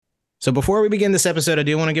So before we begin this episode, I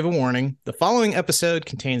do want to give a warning. The following episode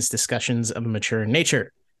contains discussions of a mature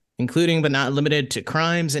nature, including but not limited to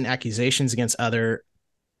crimes and accusations against other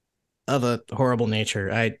of a horrible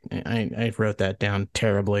nature. I wrote that down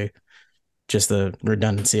terribly, just the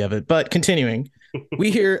redundancy of it. But continuing, we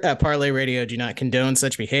here at Parlay Radio do not condone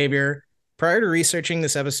such behavior. Prior to researching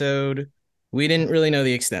this episode, we didn't really know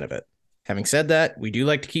the extent of it. Having said that, we do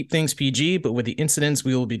like to keep things PG, but with the incidents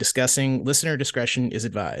we will be discussing, listener discretion is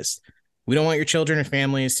advised. We don't want your children or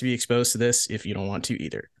families to be exposed to this if you don't want to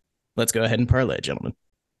either. Let's go ahead and parlay, gentlemen.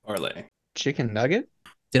 Parlay. Chicken nugget?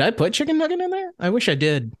 Did I put chicken nugget in there? I wish I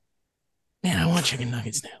did. Man, I want chicken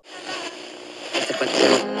nuggets now.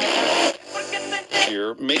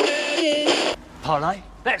 Parlay?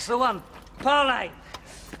 That's the one. Parlay.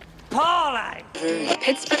 Parlay.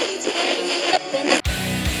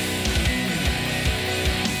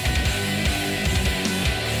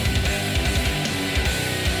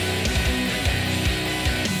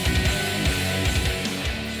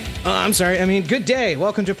 I'm sorry. I mean, good day.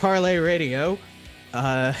 Welcome to Parlay Radio,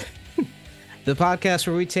 the podcast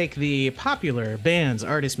where we take the popular bands,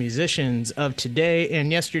 artists, musicians of today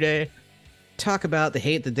and yesterday, talk about the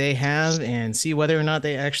hate that they have, and see whether or not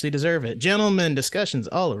they actually deserve it. Gentlemen, discussions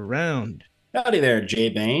all around. Howdy there, Jay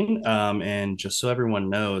Bain. And just so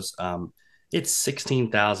everyone knows, it's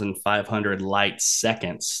 16,500 light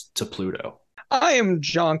seconds to Pluto. I am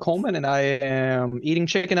John Coleman, and I am eating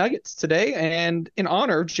chicken nuggets today, and in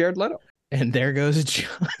honor of Jared Leto. And there goes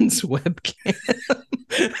John's webcam.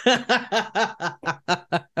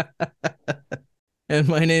 And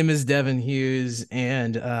my name is Devin Hughes,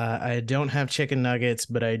 and I don't have chicken nuggets,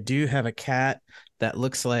 but I do have a cat that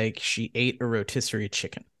looks like she ate a rotisserie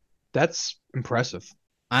chicken. That's impressive.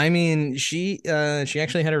 I mean, she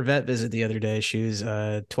actually had her vet visit the other day. She was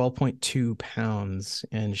 12.2 pounds,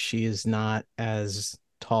 and she is not as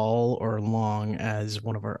tall or long as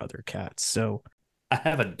one of our other cats. So I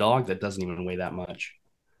have a dog that doesn't even weigh that much.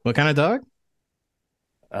 what kind of dog?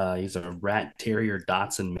 He's a rat terrier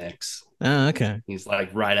Dotson mix. Oh, okay. He's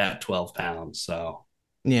like right at 12 pounds. So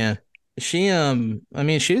Yeah. She I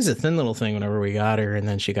mean, she was a thin little thing whenever we got her, and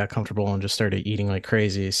then she got comfortable and just started eating like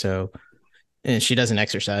crazy. So, and she doesn't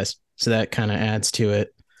exercise, so that kind of adds to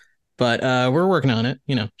it. But we're working on it.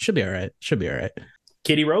 You know, should be all right. Should be all right.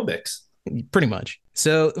 kitty aerobics. Pretty much.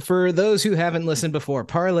 So for those who haven't listened before,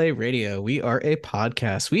 Parlay Radio, we are a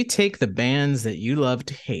podcast. We take the bands that you love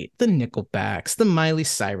to hate, the Nickelbacks, the Miley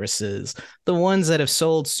Cyruses, the ones that have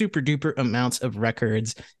sold super duper amounts of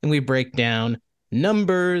records, and we break down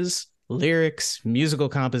numbers, lyrics, musical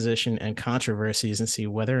composition, and controversies and see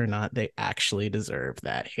whether or not they actually deserve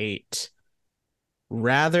that hate.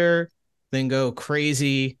 Rather than go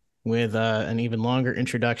crazy with an even longer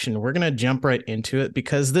introduction, we're going to jump right into it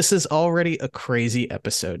because this is already a crazy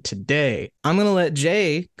episode today. I'm going to let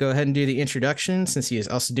Jay go ahead and do the introduction since he is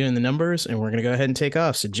also doing the numbers, and we're going to go ahead and take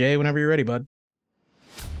off. So Jay, whenever you're ready, bud.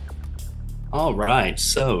 All right.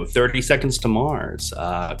 So 30 Seconds to Mars,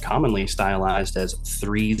 commonly stylized as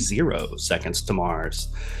 30 Seconds to Mars.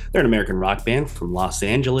 They're an American rock band from Los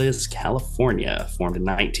Angeles, California, formed in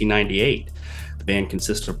 1998. The band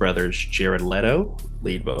consists of brothers Jared Leto,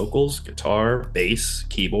 lead vocals, guitar, bass,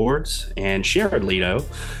 keyboards, and Sharon Leto,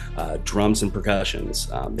 drums and percussions.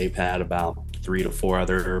 They've had about 3 to 4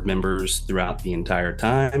 other members throughout the entire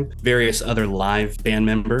time. Various other live band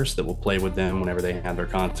members that will play with them whenever they have their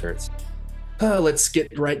concerts. Let's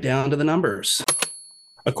get right down to the numbers.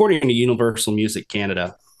 According to Universal Music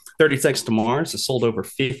Canada, 30 Seconds to Mars has sold over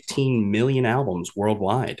 15 million albums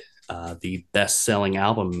worldwide. The best-selling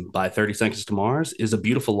album by 30 Seconds to Mars is A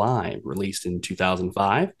Beautiful Lie, released in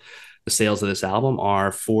 2005. The sales of this album are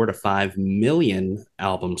 4 to 5 million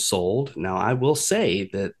albums sold. Now, I will say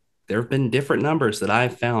that there have been different numbers that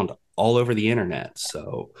I've found all over the internet.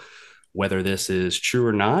 So whether this is true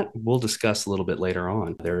or not, we'll discuss a little bit later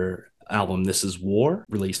on. Their album This Is War,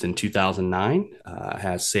 released in 2009,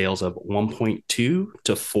 has sales of 1.2 to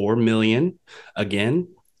 4 million. Again,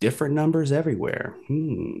 different numbers everywhere.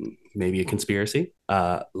 Maybe a conspiracy.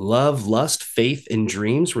 Love, Lust, Faith, and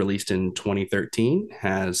Dreams, released in 2013,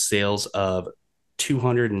 has sales of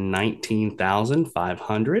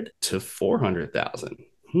 219,500 to 400,000.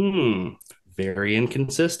 Very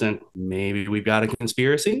inconsistent. Maybe we've got a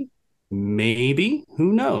conspiracy. Maybe.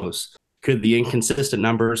 Who knows? Could the inconsistent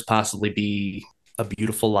numbers possibly be A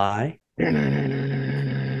Beautiful Lie?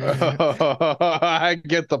 I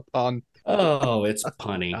get the pun. Oh, it's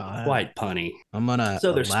punny. Quite punny. I'm going to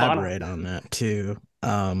elaborate on that too.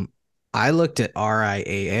 I looked at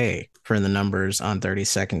RIAA for the numbers on 30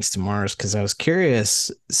 Seconds to Mars because I was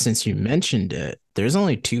curious, since you mentioned it, there's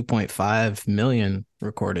only 2.5 million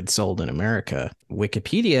recorded sold in America.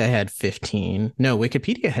 Wikipedia had 15. No,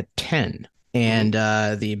 Wikipedia had 10. And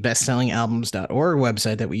the bestsellingalbums.org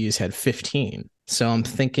website that we use had 15. So I'm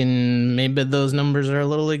thinking maybe those numbers are a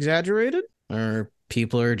little exaggerated, or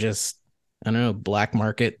people are just, I don't know, black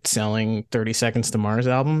market selling 30 Seconds to Mars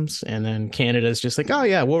albums. And then Canada's just like, oh,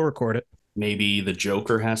 yeah, we'll record it. Maybe the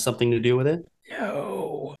Joker has something to do with it.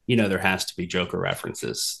 No. You know, there has to be Joker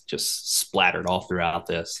references just splattered all throughout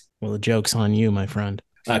this. Well, the joke's on you, my friend.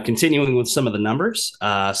 Continuing with some of the numbers,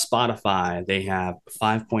 Spotify, they have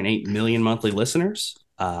 5.8 million monthly listeners.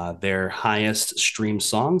 Their highest streamed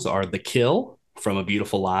songs are The Kill from A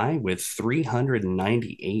Beautiful Lie with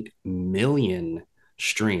 398 million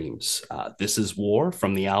streams. This Is War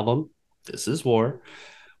from the album This Is War,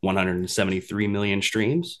 173 million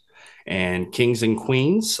streams. And Kings and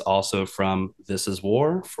Queens, also from This Is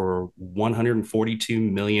War, for 142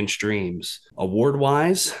 million streams.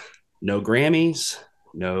 Award-wise, no Grammys,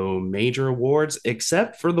 no major awards,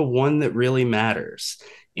 except for the one that really matters,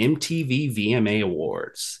 MTV VMA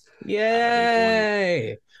Awards.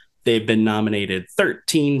 Yay! They've been nominated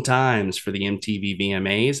 13 times for the MTV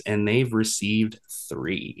VMAs, and they've received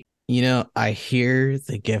 3. You know, I hear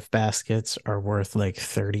the gift baskets are worth like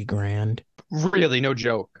 30 grand. Really, no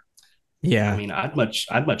joke. Yeah. I mean, I'd much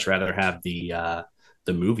rather have the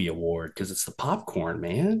movie award because it's the popcorn,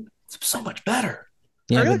 man. It's so much better.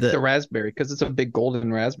 Yeah, I but like the raspberry because it's a big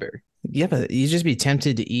golden raspberry. Yeah, but you just be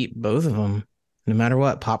tempted to eat both of them, no matter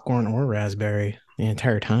what, popcorn or raspberry, the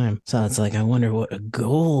entire time. So it's like, I wonder what a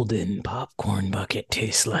golden popcorn bucket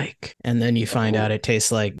tastes like. And then you find out it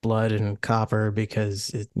tastes like blood and copper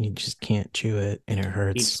because you just can't chew it and it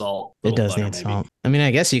hurts. Need salt. It does butter, need salt. I mean,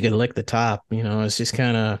 I guess you could lick the top, you know, it's just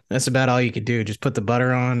kind of, that's about all you could do. Just put the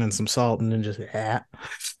butter on and some salt and then just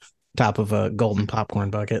top of a golden popcorn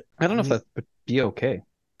bucket. I don't know if that would be okay.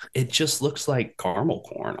 It just looks like caramel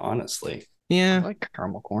corn, honestly. Yeah. I like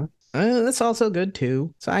caramel corn. That's also good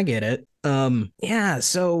too. So I get it. Yeah,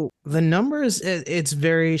 so the numbers, it's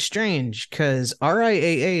very strange because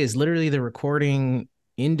RIAA is literally the recording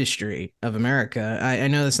industry of America. I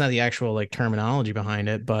know that's not the actual like terminology behind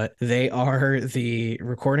it, but they are the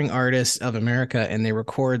recording artists of America and they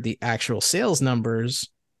record the actual sales numbers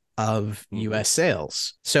of US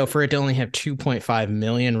sales. So for it to only have 2.5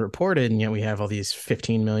 million reported, and yet we have all these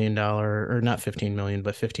 $15 million, or not 15 million,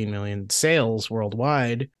 but 15 million sales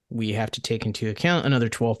worldwide, we have to take into account another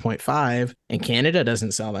 12.5, and Canada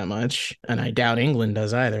doesn't sell that much, and I doubt England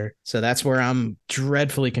does either. So that's where I'm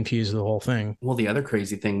dreadfully confused with the whole thing. Well, the other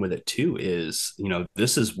crazy thing with it too is, you know,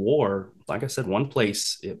 This Is War. Like I said, one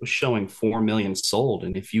place it was showing 4 million sold,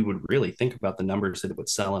 and if you would really think about the numbers that it would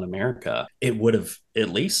sell in America, it would have at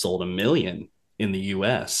least sold 1 million in the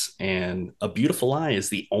US. And A Beautiful Lie is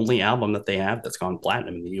the only album that they have that's gone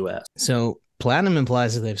platinum in the US. So platinum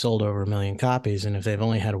implies that they've sold over 1 million copies, and if they've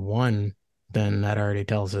only had one, then that already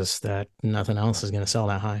tells us that nothing else is going to sell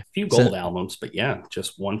that high. A few gold albums, but yeah,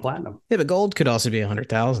 just one platinum. Yeah, but gold could also be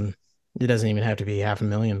 100,000. It doesn't even have to be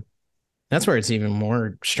 500,000. That's where it's even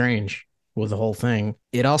more strange with the whole thing.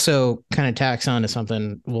 It also kind of tacks on to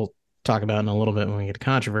something we'll talk about in a little bit when we get to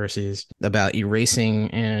controversies about erasing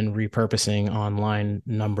and repurposing online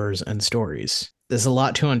numbers and stories. There's a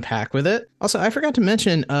lot to unpack with it. Also, I forgot to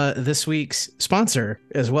mention this week's sponsor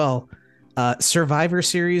as well, Survivor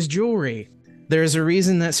Series Jewelry. There's a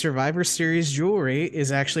reason that Survivor Series Jewelry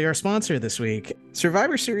is actually our sponsor this week.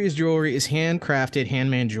 Survivor Series Jewelry is handcrafted,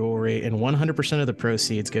 handmade jewelry, and 100% of the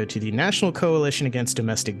proceeds go to the National Coalition Against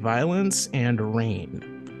Domestic Violence and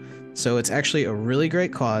RAIN. So it's actually a really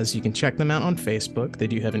great cause. You can check them out on Facebook. They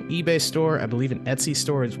do have an eBay store, I believe an Etsy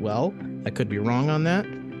store as well. I could be wrong on that.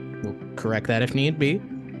 We'll correct that if need be.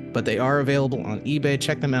 But they are available on eBay.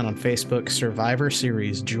 Check them out on Facebook, Survivor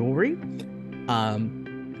Series Jewelry.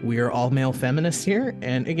 We are all male feminists here,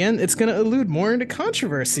 and again, it's going to allude more into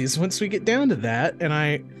controversies once we get down to that. And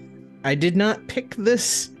I did not pick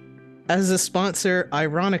this as a sponsor,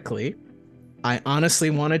 ironically. I honestly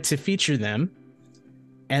wanted to feature them,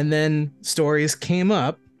 and then stories came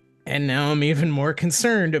up, and now I'm even more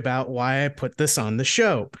concerned about why I put this on the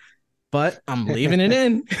show. But I'm leaving it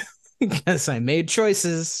in because I made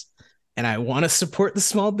choices, and I want to support the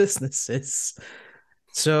small businesses.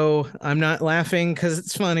 So I'm not laughing because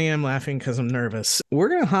it's funny. I'm laughing because I'm nervous. We're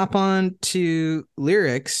going to hop on to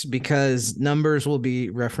lyrics because numbers will be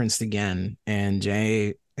referenced again. And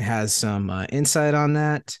Jay has some insight on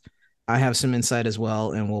that. I have some insight as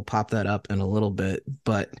well, and we'll pop that up in a little bit.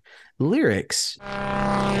 But lyrics,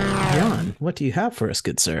 John, what do you have for us,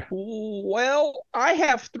 good sir? Well, I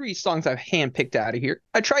have 3 songs I've handpicked out of here.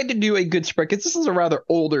 I tried to do a good spread because this is a rather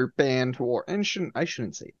older band, and I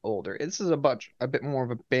shouldn't say older. This is a bit more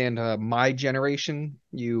of a band, my generation,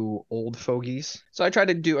 you old fogies. So I tried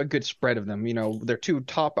to do a good spread of them. You know, their 2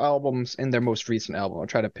 top albums and their most recent album. I'll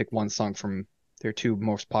try to pick one song from their 2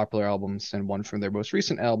 most popular albums and one from their most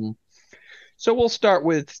recent album. So we'll start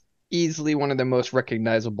with easily one of the most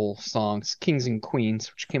recognizable songs, Kings and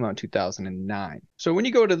Queens, which came out in 2009. So when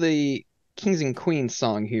you go to the Kings and Queens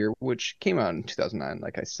song here, which came out in 2009,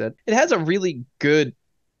 like I said, it has a really good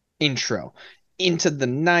intro. Into the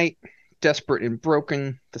night, desperate and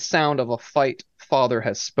broken, the sound of a fight, Father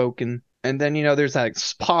has spoken. And then, you know, there's that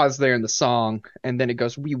pause there in the song, and then it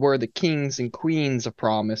goes, we were the kings and queens of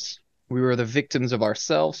promise. We were the victims of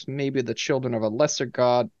ourselves, maybe the children of a lesser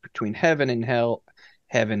god, between heaven and hell,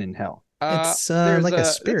 heaven and hell. It's like a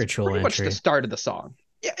spiritual pretty much entry. the start of the song.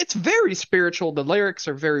 Yeah, it's very spiritual. The lyrics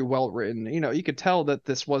are very well written. You know, you could tell that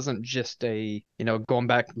this wasn't just a, you know, going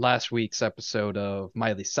back last week's episode of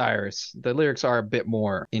Miley Cyrus. The lyrics are a bit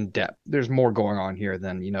more in depth. There's more going on here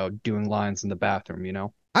than, you know, doing lines in the bathroom, you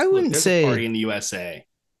know? I wouldn't There's say a party in the USA.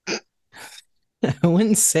 I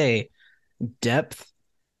wouldn't say depth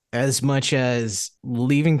as much as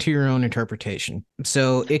leaving to your own interpretation.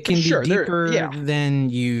 So it can be deeper than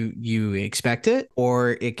you expect it,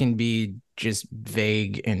 or it can be just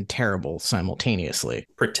vague and terrible simultaneously.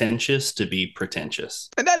 Pretentious to be pretentious.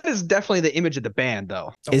 And that is definitely the image of the band,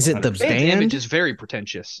 though. Is it the band? The image is very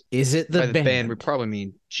pretentious. Is it the By band? band, we probably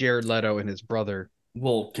mean Jared Leto and his brother.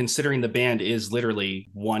 Well, considering the band is literally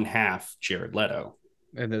one half Jared Leto.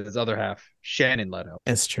 And his other half, Shannon Leto.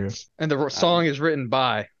 That's true. And the song is written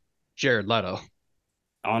by Jared Leto.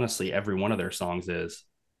 Honestly, every one of their songs is.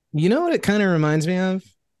 You know what it kind of reminds me of?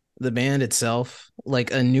 The band itself,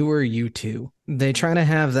 like a newer U2. They try to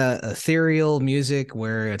have that ethereal music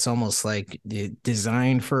where it's almost like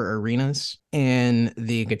designed for arenas, and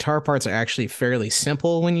the guitar parts are actually fairly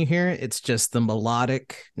simple when you hear it. It's just the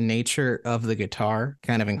melodic nature of the guitar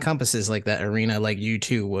kind of encompasses like that arena, like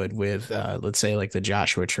U2 would with, let's say, like the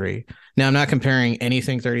Joshua Tree. Now, I'm not comparing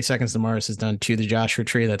anything 30 Seconds to Mars has done to the Joshua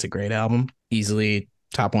Tree. That's a great album. Easily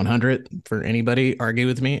top 100 for anybody. Argue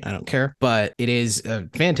with me, I don't care. But it is a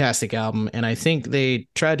fantastic album, and I think they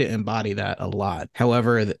tried to embody that a lot.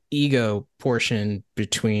 However, the ego portion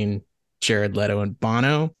between Jared Leto and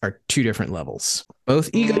Bono are 2 different levels.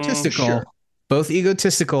 Both egotistical,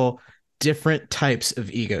 different types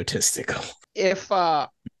of egotistical. If I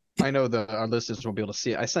know our listeners won't be able to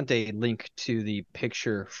see it, I sent a link to the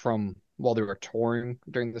picture from while they were touring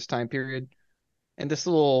during this time period. And this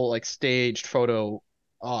little like staged photo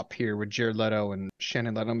up here with Jared Leto and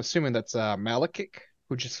Shannon Leto. I'm assuming that's Malekith,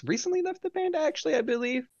 who just recently left the band, actually, I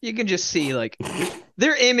believe. You can just see like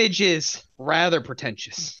their image is rather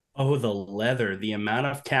pretentious. Oh, the leather, the amount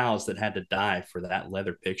of cows that had to die for that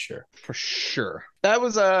leather picture. For sure. That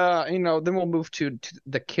was then we'll move to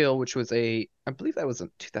The Kill, which was I believe that was a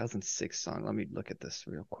 2006 song. Let me look at this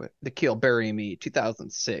real quick. The Kill, Bury Me,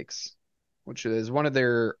 2006. Which is one of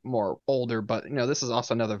their more older, but this is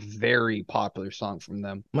also another very popular song from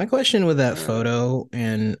them. My question with that photo,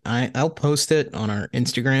 and I'll post it on our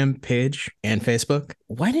Instagram page and Facebook.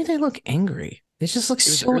 Why do they look angry? They just look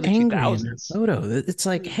so angry in their photo. It's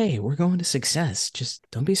like, hey, we're going to success. Just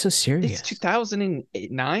don't be so serious. It's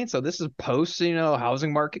 2009, so this is post,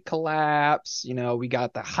 housing market collapse. We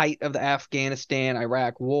got the height of the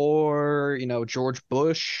Afghanistan-Iraq war. George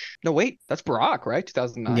Bush. No, wait, that's Barack, right?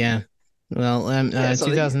 2009. Yeah. Well,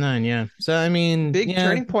 2009, yeah. So, I mean... Big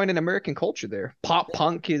turning point in American culture there. Pop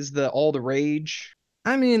punk is all the rage.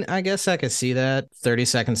 I mean, I guess I could see that. 30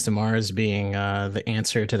 Seconds to Mars being the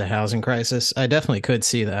answer to the housing crisis. I definitely could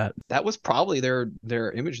see that. That was probably their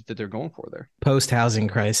image that they're going for there. Post-housing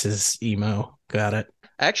crisis emo. Got it.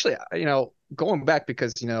 Actually, going back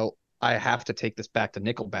because, I have to take this back to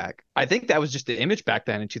Nickelback. I think that was just the image back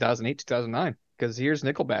then in 2008, 2009. Because here's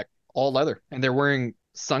Nickelback, all leather. And they're wearing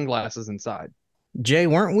sunglasses inside. Jay,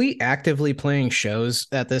 weren't we actively playing shows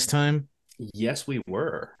at this time? Yes, we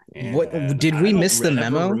were. And what did we miss the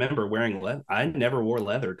memo? Remember wearing leather? I never wore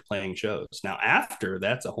leather to playing shows. Now, after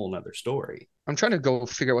that's a whole nother story. I'm trying to go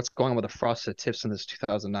figure out what's going on with the frosted tips in this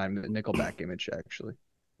 2009 Nickelback image, actually.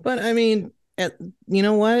 But I mean, you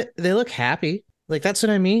know what? They look happy. Like that's what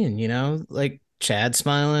I mean. Like Chad's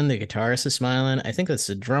smiling, the guitarist is smiling. I think that's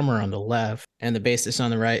the drummer on the left and the bassist on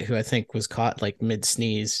the right, who I think was caught like mid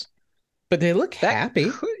sneeze. But they look happy.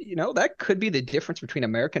 That could be the difference between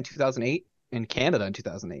America in 2008 and Canada in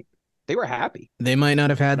 2008. They were happy. They might not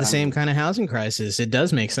have had the I same mean- kind of housing crisis. It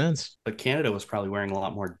does make sense. But Canada was probably wearing a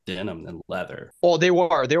lot more denim than leather. Oh, they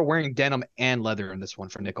were wearing denim and leather in this one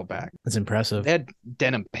for Nickelback. That's impressive. They had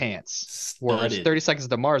denim pants, whereas Studded. 30 Seconds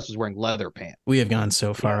to Mars was wearing leather pants. We have gone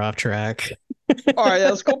so far Yeah. off track. All right,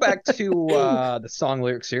 let's go back to the song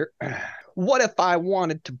lyrics here. What if I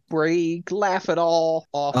wanted to break, laugh it all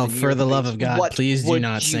off? Oh, in for your the love face? of God, What please do would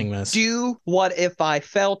not you sing this. Do what if I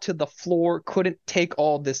fell to the floor, couldn't take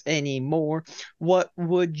all this anymore? What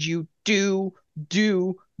would you do?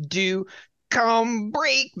 Come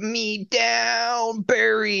break me down,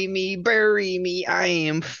 bury me. I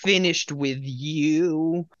am finished with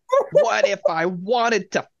you. What if I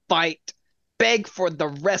wanted to fight, beg for the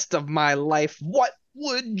rest of my life? What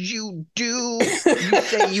would you do? You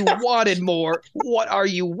say you wanted more. What are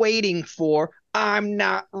you waiting for? I'm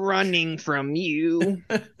not running from you.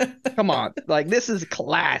 Come on. Like, this is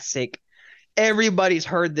classic. Everybody's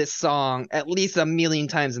heard this song at least a million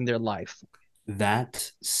times in their life. That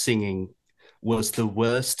singing was the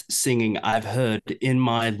worst singing I've heard in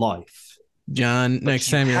my life. John, next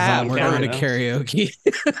you time you're have home, we're heard going to it. karaoke.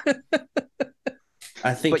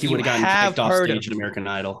 I think But he you would have gotten have kicked off heard stage of- at American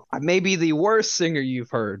Idol. I may be the worst singer you've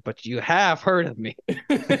heard, but you have heard of me.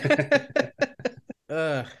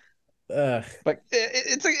 Ugh. Ugh. But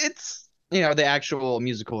it's the actual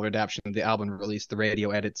musical adaptation of the album release, the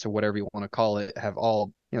radio edits or whatever you want to call it, have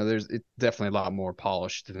all it's definitely a lot more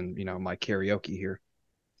polished than my karaoke here.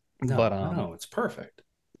 No, But no, it's perfect.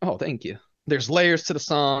 oh, thank you. There's layers to the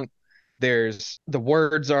song. There's the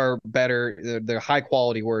words are better. They're high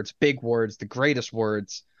quality words, big words, the greatest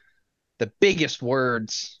words, the biggest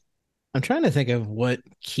words. I'm trying to think of what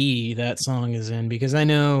key that song is in because I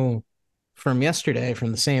know from yesterday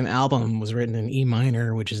from the same album was written in E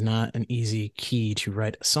minor, which is not an easy key to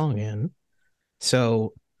write a song in.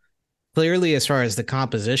 So clearly, as far as the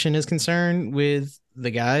composition is concerned with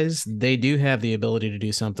the guys, they do have the ability to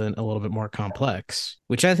do something a little bit more complex,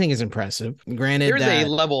 which I think is impressive. Granted, There's that a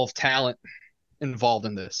level of talent involved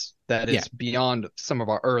in this that is Yeah. beyond some of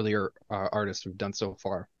our earlier artists who've done so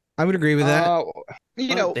far. I would agree with that.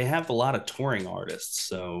 But they have a lot of touring artists,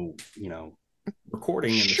 so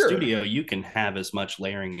recording in the Sure. studio, you can have as much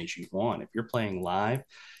layering as you want. If you're playing live,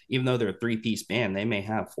 even though they're a 3-piece band, they may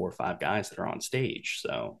have 4 or 5 guys that are on stage.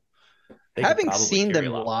 So they could Having probably seen carry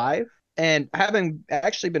them a lot more. live and having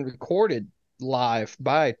actually been recorded live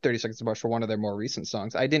by 30 Seconds to Mars for one of their more recent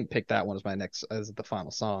songs, I didn't pick that one as the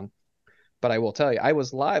final song, but I will tell you, I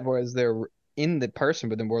was live, whereas they're in the person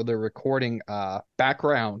with them where they're recording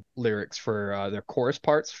background lyrics for their chorus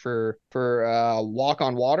parts for Walk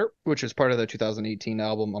on Water, which is part of the 2018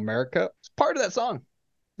 album America. It's part of that song.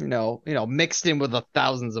 Mixed in with the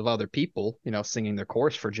thousands of other people, singing their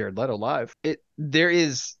chorus for Jared Leto live. There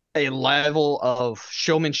is a level of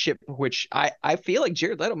showmanship, which I feel like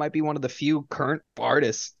Jared Leto might be one of the few current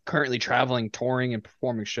artists currently traveling, touring, and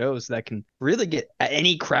performing shows that can really get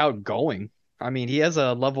any crowd going. I mean, he has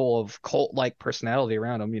a level of cult-like personality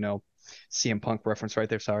around him, CM Punk reference right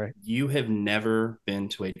there, sorry. You have never been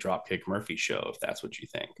to a Dropkick Murphy show, if that's what you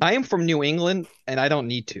think. I am from New England, and I don't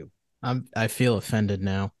need to. I feel offended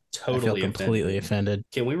now. Totally I feel completely offended.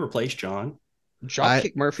 Can we replace John?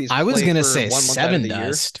 Dropkick Murphys. I was play gonna for say 1 month out of Seven the year,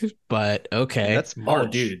 Dust, but okay. and that's March. Oh,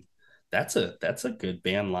 dude, that's a good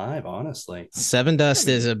band live, honestly. Seven Dust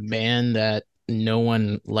is a band that no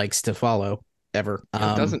one likes to follow ever. It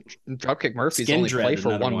doesn't Dropkick Murphys Skin only Dread, play for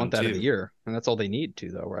another 1 one, month out of the too. year, and that's all they need to,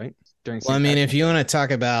 though, right? During Well, I mean, St. if you want to talk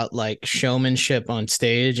about like showmanship on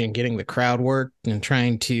stage and getting the crowd work and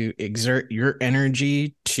trying to exert your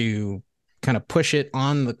energy to kind of push it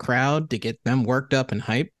on the crowd to get them worked up and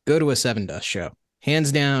hyped, go to a Seven Dust show.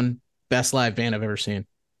 Hands down, best live band I've ever seen.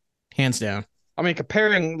 Hands down. I mean,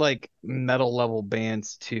 comparing like metal level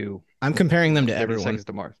bands to I'm comparing them to 30 everyone. Seconds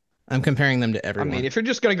to Mars. I'm comparing them to everyone. I mean, if you're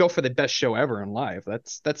just gonna go for the best show ever in live,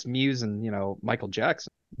 that's Muse and Michael Jackson.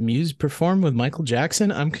 Muse performed with Michael Jackson?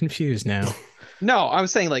 I'm confused now. No, I'm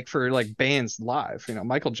saying like for like bands live,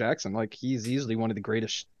 Michael Jackson, like he's easily one of the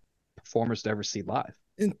greatest performers to ever see live.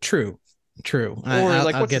 True. Or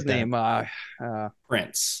like what's his name?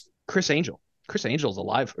 Prince, Chris Angel. Chris Angel's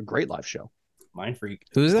a great live show. Mind Freak.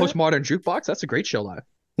 Who's that? Postmodern Jukebox, that's a great show live.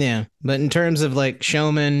 Yeah, but in terms of like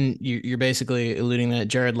showman, you're basically alluding that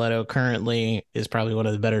Jared Leto currently is probably one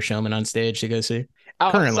of the better showmen on stage to go see.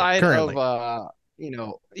 Outside Currently.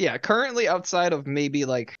 of currently outside of maybe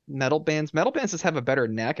like metal bands just have a better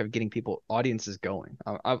knack of getting audiences going.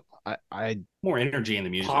 I More energy in the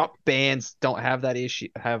music. Pop bands don't have that issue,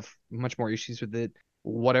 have much more issues with it.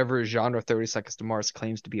 Whatever genre 30 Seconds to Mars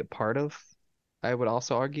claims to be a part of, I would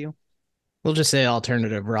also argue. We'll just say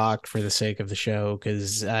alternative rock for the sake of the show,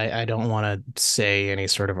 because I don't want to say any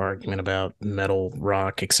sort of argument about metal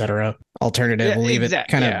rock, etc. Alternative, Yeah, we'll leave it exact.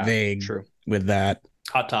 kind of Yeah, vague true. with that.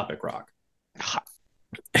 Hot Topic rock.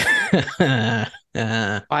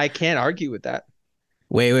 I can't argue with that.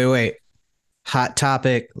 Wait. Hot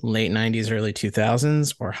Topic late 90s, early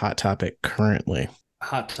 2000s, or Hot Topic currently?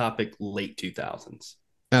 Hot Topic late 2000s.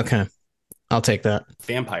 Okay, I'll take that.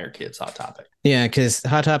 Vampire Kids Hot Topic. Yeah, because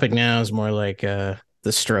Hot Topic now is more like the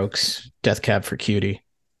Strokes, Death Cab for Cutie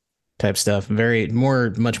type stuff. Much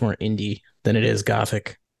more indie than it is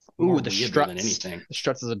gothic. More Ooh, the weirder Struts. than anything. The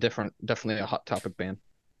Struts is definitely a Hot Topic band.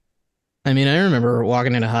 I mean, I remember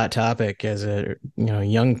walking into Hot Topic as a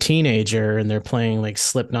young teenager, and they're playing like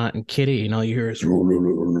Slipknot and Kitty, and all you hear is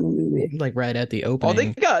like right at the Oh,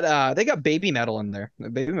 opening. they got Baby Metal in there.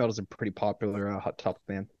 Baby Metal is a pretty popular Hot Topic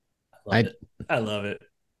band. I love it.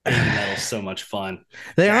 Baby Metal's so much fun.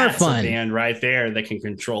 They are That's fun. a band right there that can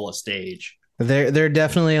control a stage. They're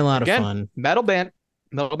definitely a lot of fun. Metal bands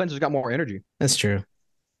just got more energy. That's true.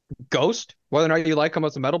 Ghost, whether or not you like them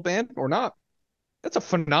as a metal band or not, that's a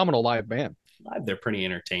phenomenal live band. Live, they're pretty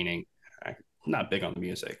entertaining. I'm not big on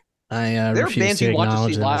music. I There are refuse bands to you want to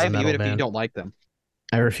acknowledge see them as a live, metal even if you band. don't like them.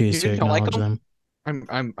 I refuse to You don't like acknowledge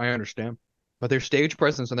them. I understand, but their stage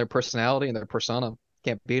presence and their personality and their persona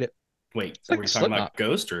can't beat it. Wait, It's so like we're talking about Slipknot.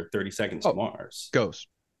 Ghost or 30 Seconds to Mars? Ghost.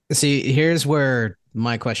 See, here's where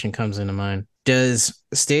my question comes into mind. Does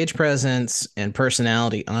stage presence and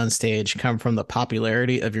personality on stage come from the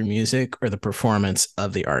popularity of your music or the performance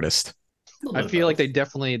of the artist? I feel like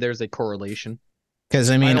there's a correlation. Because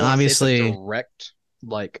I mean, don't wanna say it's a obviously, direct,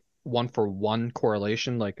 like one-for-one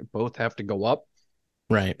correlation, like both have to go up.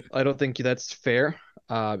 right. I don't think that's fair,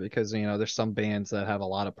 because there's some bands that have a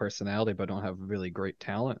lot of personality but don't have really great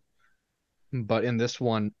talent. But in this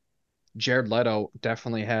one, Jared Leto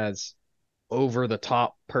definitely has over the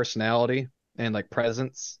top personality and like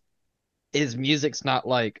presence. His music's not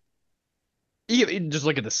like you just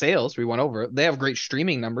look at the sales we went over. They have great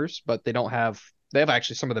streaming numbers, but they have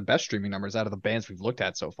actually some of the best streaming numbers out of the bands we've looked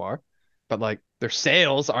at so far. But like their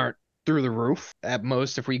sales aren't through the roof. At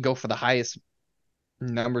most, if we go for the highest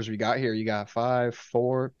numbers we got here, you got 5,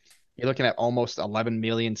 4. You're looking at almost 11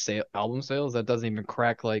 million album sales. That doesn't even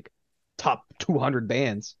crack like top 200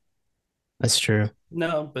 bands. That's true.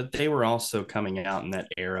 No, but they were also coming out in that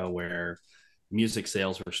era where music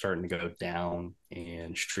sales were starting to go down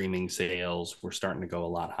and streaming sales were starting to go a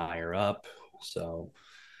lot higher up. So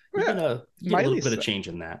you get a little bit of change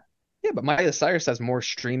in that. Yeah, but Miley Cyrus has more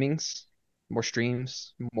streams, more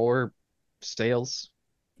sales,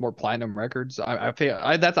 more platinum records. I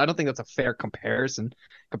don't think that's a fair comparison,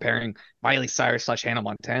 comparing Miley Cyrus / Hannah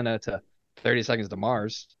Montana to 30 Seconds to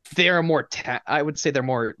Mars. They are I would say they're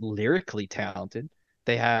more lyrically talented.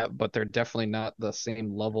 But they're definitely not the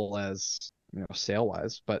same level as sale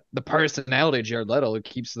wise. But the personality of Jared Leto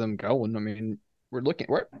keeps them going. I mean,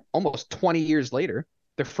 we're almost 20 years later.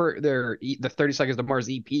 The 30 Seconds to Mars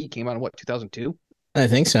EP came out in what, 2002? I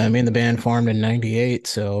think so. I mean, the band formed in '98,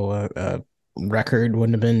 so record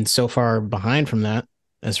wouldn't have been so far behind from that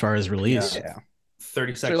as far as release. Yeah.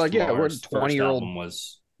 30 Seconds to Mars we're 20-year-old album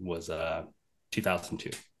was 2002.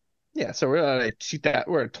 Yeah, so we're a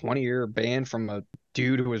 20-year band from a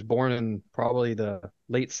dude who was born in probably the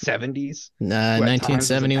late 70s.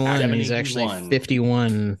 1971. He's actually 71.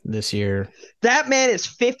 51 this year. That man is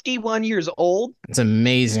 51 years old. It's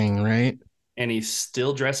amazing, right? And he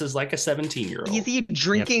still dresses like a 17-year-old. Is he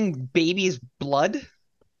drinking baby's blood?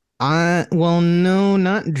 Well, no,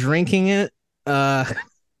 not drinking it.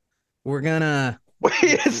 We're gonna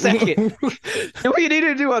Wait a second. We need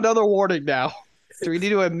to do another warning now. Do we need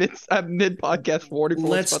to a mid podcast warning for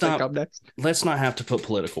what's about to come next? Let's not have to put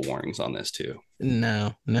political warnings on this too.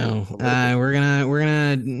 No. We're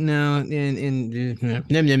gonna no.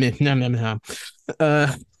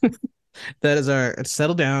 That is our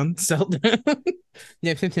settle down. Is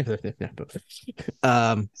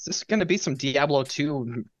this gonna be some Diablo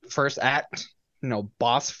 2 first act?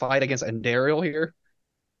 Boss fight against Endariel here.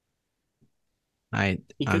 I'm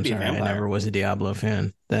sorry, I never was a Diablo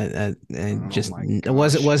fan. That it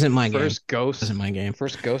wasn't my game. First Ghost wasn't my game.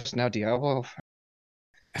 First Ghost, now Diablo.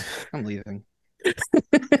 I'm leaving.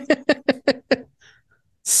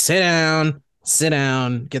 Sit down.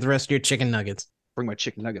 Get the rest of your chicken nuggets. Bring my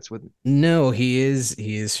chicken nuggets with me. No, he is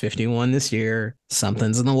 51 this year.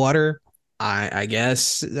 Something's in the water. I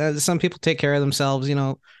guess some people take care of themselves.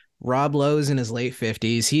 Rob Lowe's in his late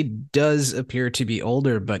 50s. He does appear to be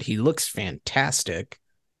older, but he looks fantastic.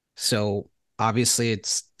 So obviously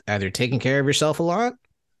it's either taking care of yourself a lot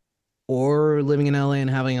or living in LA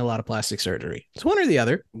and having a lot of plastic surgery. It's one or the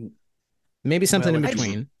other. Maybe something in Well,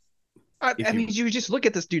 between. I mean, you just look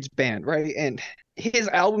at this dude's band, right? And his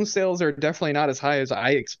album sales are definitely not as high as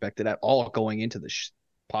I expected at all going into the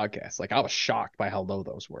podcast. Like, I was shocked by how low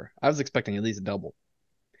those were. I was expecting at least double.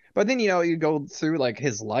 But then, you go through like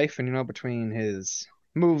his life and, between his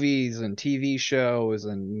movies and TV shows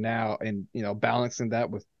and now, and, balancing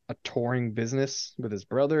that with a touring business with his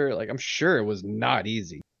brother, like, I'm sure it was not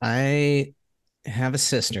easy. I have a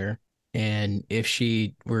sister, and if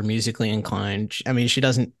she were musically inclined, I mean, she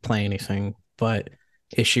doesn't play anything, but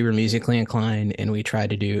if she were musically inclined and we tried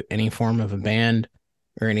to do any form of a band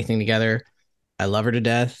or anything together, I love her to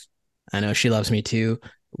death. I know she loves me too.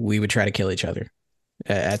 We would try to kill each other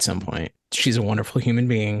at some point. She's a wonderful human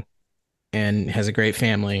being and has a great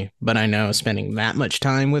family, but I know spending that much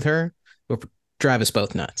time with her will drive us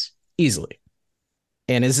both nuts easily.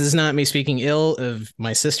 And this is not me speaking ill of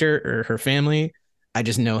my sister or her family. I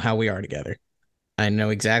just know how we are together. I know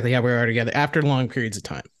exactly how we are together after long periods of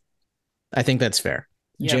time. I think that's fair.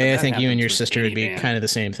 yeah, but Jay, I that think you and happens your with sister any would be band. kind of the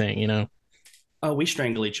same thing, you know? Oh, we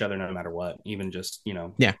strangle each other no matter what, even just,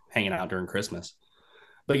 Yeah. hanging out during Christmas.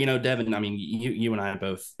 But, Devin, I mean, you and I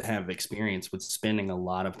both have experience with spending a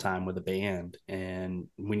lot of time with a band. And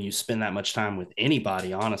when you spend that much time with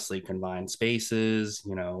anybody, honestly, confined spaces,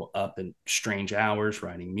 up in strange hours,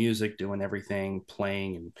 writing music, doing everything,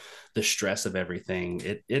 playing, and the stress of everything,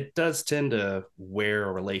 it does tend to wear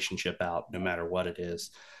a relationship out no matter what it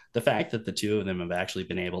is. The fact that the two of them have actually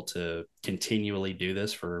been able to continually do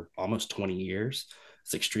this for almost 20 years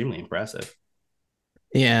is extremely impressive.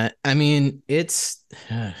 Yeah. I mean, it's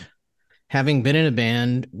having been in a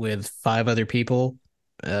band with 5 other people,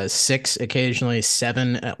 six, occasionally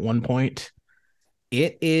seven at one point.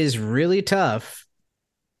 It is really tough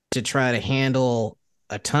to try to handle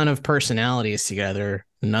a ton of personalities together,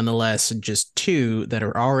 nonetheless, just two that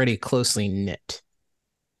are already closely knit.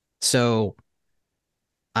 So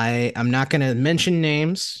I'm not going to mention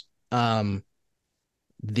names.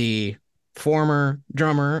 The former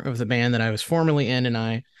drummer of the band that I was formerly in and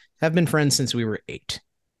I have been friends since we were 8.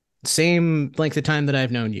 Same length of time that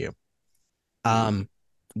I've known you. Um,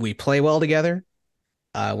 we play well together.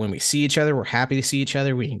 When we see each other, we're happy to see each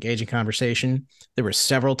other. We engage in conversation. There were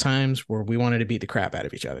several times where we wanted to beat the crap out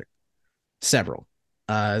of each other. Several.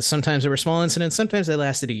 Sometimes there were small incidents. Sometimes they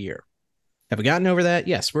lasted a year. Have we gotten over that?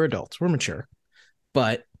 Yes, we're adults. We're mature.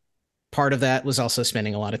 But part of that was also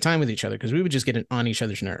spending a lot of time with each other because we would just get on each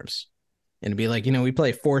other's nerves and be like, we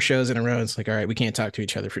play 4 shows in a row. It's like, all right, we can't talk to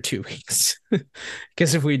each other for 2 weeks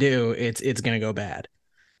because if we do, it's going to go bad.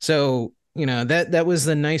 So, that was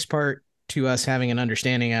the nice part to us having an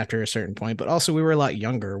understanding after a certain point, but also we were a lot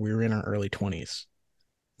younger. We were in our early 20s.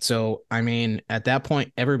 So, I mean, at that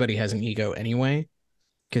point, everybody has an ego anyway,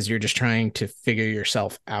 because you're just trying to figure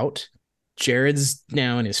yourself out. Jared's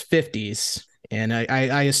now in his 50s, and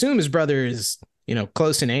I assume his brother is,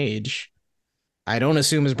 close in age. I don't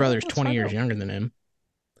assume his brother's 20 years younger than him,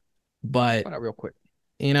 but Find out real quick.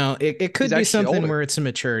 It could He's be actually something older. where it's a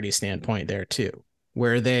maturity standpoint there too,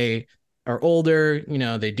 where they are older,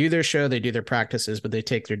 they do their show, they do their practices, but they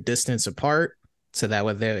take their distance apart so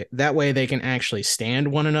that way they can actually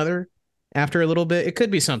stand one another after a little bit. It could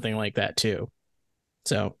be something like that too.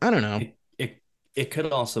 So I don't know. It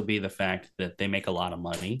could also be the fact that they make a lot of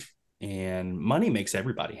money, and money makes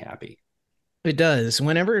everybody happy. It does.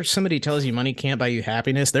 Whenever somebody tells you money can't buy you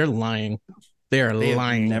happiness, they're lying. They are They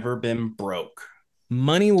lying. have never been broke.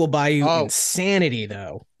 Money will buy you insanity,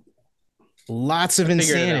 though. Lots of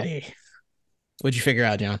insanity. What'd you figure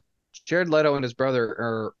out, John? Jared Leto and his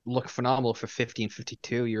brother look phenomenal for 50 and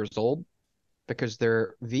 52 years old because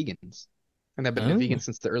they're vegans. And they've been vegan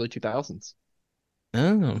since the early 2000s.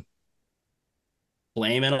 Oh.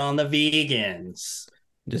 Blame it on the vegans.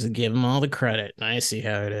 Just give them all the credit. I see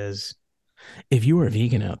how it is. If you are a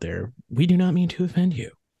vegan out there, we do not mean to offend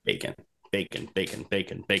you. Bacon, bacon, bacon,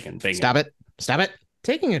 bacon, bacon, bacon. Stop it. Stop it.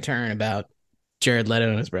 Taking a turn about Jared Leto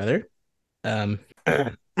and his brother.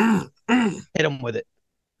 Hit him with it.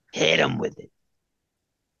 Hit him with it.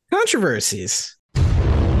 Controversies.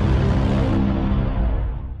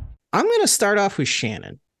 I'm going to start off with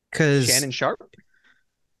Shannon. Shannon Sharp?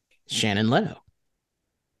 Shannon Leto.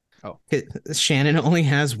 Oh. Shannon only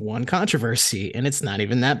has one controversy, and it's not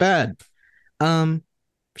even that bad.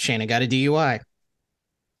 Shannon got a DUI.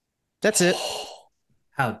 That's it.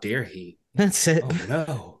 How dare he? That's it. Oh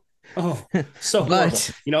no. Oh, so horrible.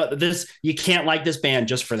 You know this. You can't like this band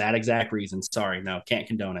just for that exact reason. Sorry, no, can't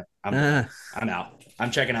condone it. I'm out.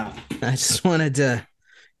 I'm checking out. I just wanted to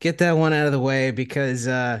get that one out of the way because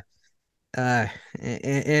and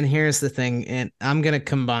here's the thing, and I'm gonna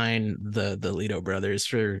combine the Leto brothers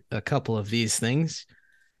for a couple of these things.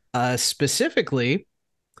 Specifically,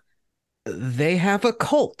 they have a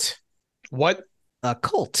cult. What? A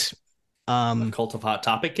cult. A cult of Hot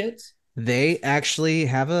Topic kids? They actually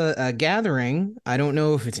have a gathering. I don't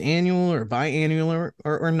know if it's annual or biannual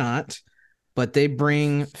or not, but they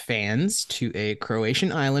bring fans to a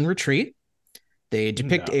Croatian island retreat. They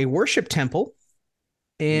depict No. a worship temple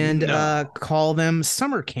and No. call them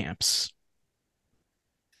summer camps.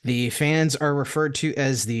 The fans are referred to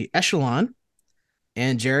as the Echelon,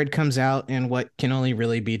 and Jared comes out in what can only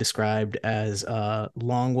really be described as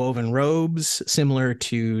long woven robes, similar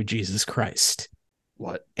to Jesus Christ.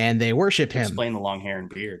 What? And they worship him. Explain the long hair and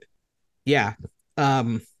beard. Yeah.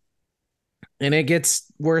 And it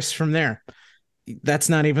gets worse from there. That's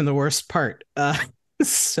not even the worst part.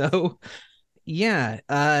 So yeah,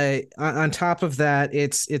 on top of that,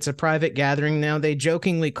 it's a private gathering now. They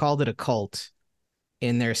jokingly called it a cult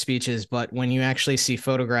in their speeches, but when you actually see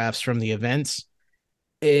photographs from the events,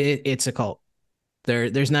 it's a cult.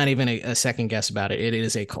 There's not even a second guess about it. It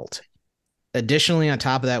is a cult. Additionally, on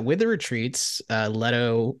top of that, with the retreats,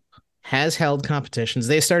 Leto has held competitions.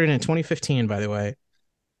 They started in 2015, by the way.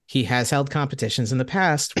 He has held competitions in the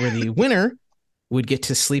past where the winner would get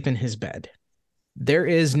to sleep in his bed. There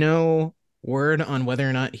is no word on whether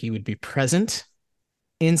or not he would be present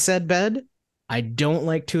in said bed. I don't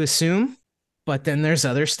like to assume, but then there's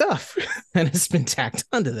other stuff that has been tacked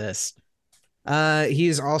onto this. He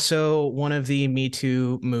is also one of the Me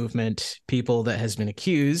Too movement people that has been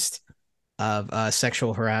accused of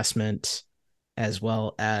sexual harassment as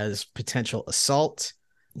well as potential assault.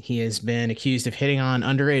 He has been accused of hitting on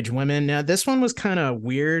underage women. Now, this one was kind of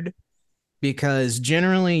weird because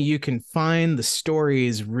generally you can find the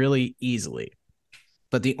stories really easily.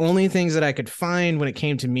 But the only things that I could find when it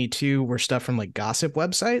came to Me Too were stuff from like gossip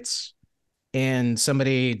websites. And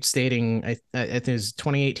somebody stating, I think it was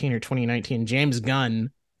 2018 or 2019, James Gunn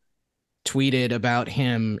tweeted about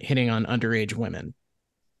him hitting on underage women.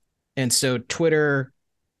 And so Twitter,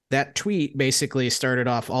 that tweet basically started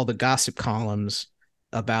off all the gossip columns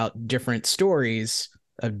about different stories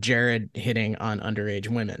of Jared hitting on underage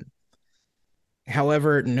women.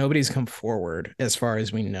 However, nobody's come forward as far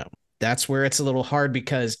as we know. That's where it's a little hard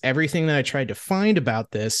because everything that I tried to find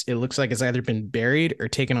about this, it looks like it's either been buried or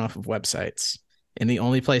taken off of websites. And the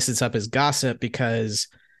only place it's up is gossip because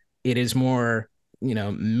it is more,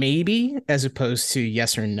 maybe as opposed to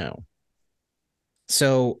yes or no.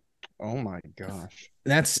 So, oh my gosh,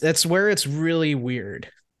 that's where it's really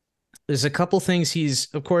weird. There's a couple things.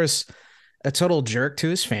 He's, of course, a total jerk to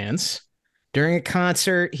his fans. During a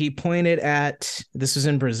concert, he pointed at, this was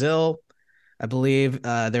in Brazil, I believe.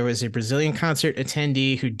 There was a Brazilian concert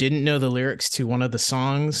attendee who didn't know the lyrics to one of the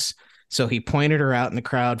songs. So he pointed her out in the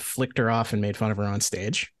crowd, flicked her off, and made fun of her on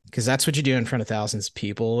stage. Because that's what you do in front of thousands of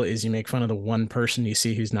people, is you make fun of the one person you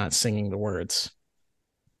see who's not singing the words.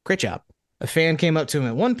 Great job. A fan came up to him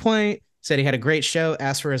at one point, said he had a great show,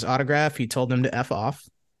 asked for his autograph. He told them to F off.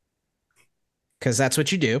 Because that's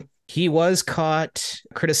what you do. He was caught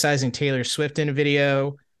criticizing Taylor Swift in a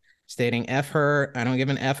video, stating F her, I don't give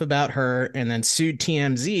an F about her, and then sued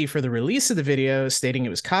TMZ for the release of the video, stating it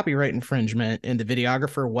was copyright infringement and the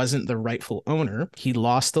videographer wasn't the rightful owner. He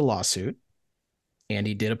lost the lawsuit and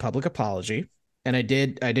he did a public apology. And I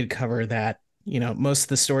did cover that, most of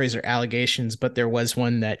the stories are allegations, but there was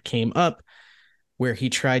one that came up where he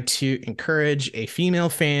tried to encourage a female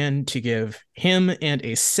fan to give him and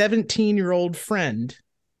a 17-year-old friend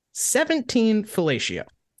 17 fellatio.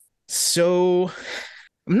 So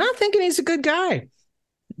I'm not thinking he's a good guy.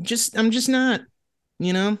 I'm just not,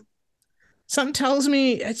 something tells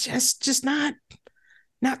me it's just not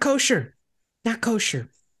kosher, not kosher.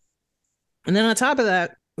 And then on top of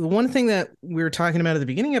that, the one thing that we were talking about at the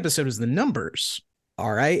beginning episode is the numbers.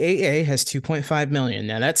 RIAA has 2.5 million.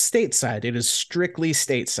 Now that's stateside. It is strictly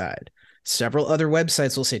stateside. Several other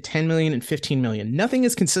websites will say 10 million and 15 million. Nothing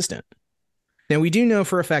is consistent. Now we do know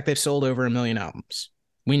for a fact they've sold over 1 million albums.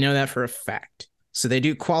 We know that for a fact. So they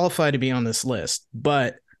do qualify to be on this list.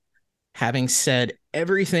 But having said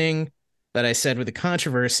everything that I said with the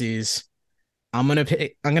controversies, I'm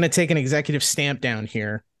gonna take an executive stamp down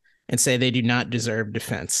here and say they do not deserve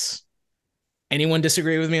defense. Anyone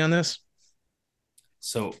disagree with me on this?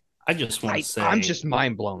 So I just want to say, I'm just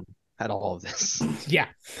mind blown at all of this. Yeah.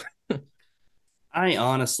 I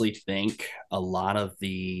honestly think a lot of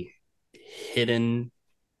the hidden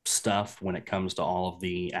stuff when it comes to all of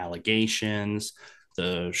the allegations,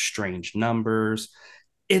 the strange numbers,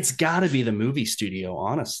 it's got to be the movie studio,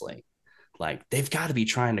 honestly. Like they've got to be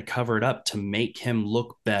trying to cover it up to make him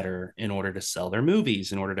look better in order to sell their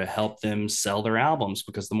movies, in order to help them sell their albums,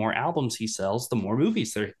 because the more albums he sells, the more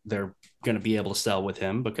movies they're going to be able to sell with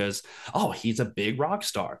him, because oh, he's a big rock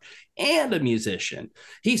star and a musician.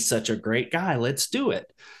 He's such a great guy. Let's do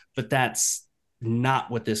it. But that's not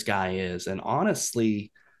what this guy is. And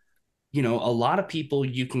honestly, you know, a lot of people,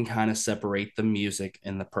 you can kind of separate the music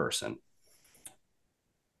and the person.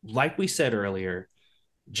 Like we said earlier,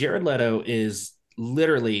 Jared Leto is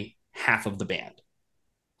literally half of the band.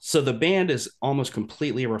 So the band is almost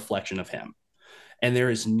completely a reflection of him. And there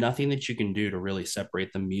is nothing that you can do to really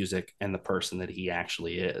separate the music and the person that he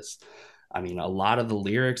actually is. I mean, a lot of the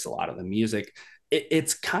lyrics, a lot of the music,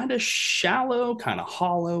 it's kind of shallow, kind of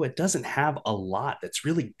hollow. It doesn't have a lot that's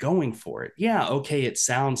really going for it. Yeah, okay, it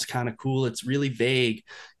sounds kind of cool. It's really vague.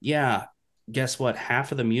 Yeah, guess what?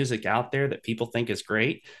 Half of the music out there that people think is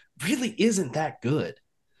great really isn't that good.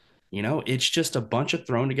 You know, it's just a bunch of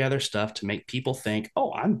thrown together stuff to make people think,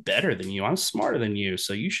 oh, I'm better than you. I'm smarter than you.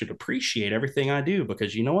 So you should appreciate everything I do,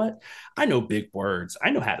 because you know what? I know big words.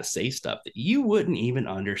 I know how to say stuff that you wouldn't even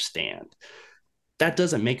understand. That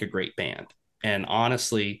doesn't make a great band. And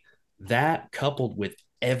honestly, that coupled with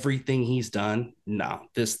everything he's done, no,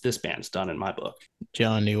 this band's done in my book.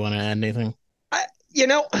 John, do you want to add anything? You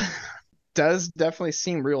know, does definitely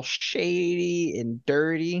seem real shady and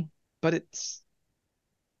dirty, but it's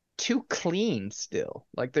too clean still.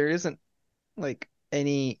 Like there isn't like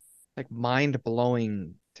any like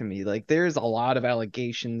mind-blowing to me. Like there's a lot of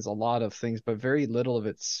allegations, a lot of things, but very little of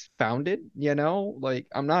it's founded, you know? Like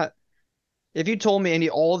I'm not, if you told me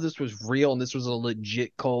all of this was real and this was a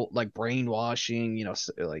legit cult, like brainwashing, you know,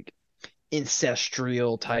 like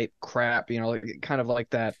ancestral type crap, you know, like kind of like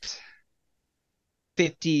that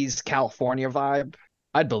 50s California vibe,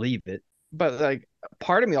 I'd believe it. But like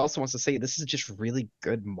part of me also wants to say this is just really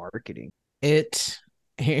good marketing.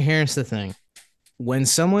 Here's the thing. When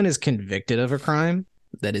someone is convicted of a crime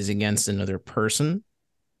that is against another person,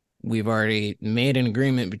 we've already made an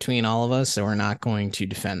agreement between all of us, so we're not going to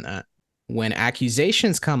defend that. When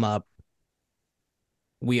accusations come up,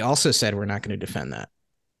 we also said we're not going to defend that.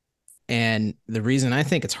 And the reason I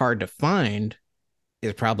think it's hard to find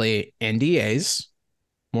is probably NDAs,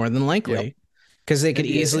 more than likely, because they could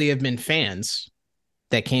easily have been fans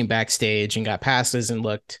that came backstage and got passes and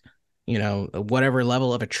looked, you know, whatever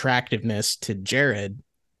level of attractiveness to Jared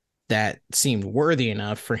that seemed worthy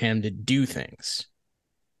enough for him to do things.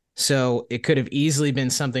 So it could have easily been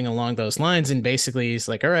something along those lines. And basically he's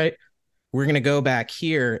like, all right, we're going to go back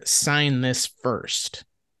here, sign this first,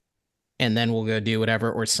 and then we'll go do whatever,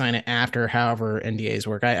 or sign it after, however NDAs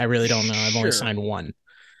work. I really don't know. I've only signed one.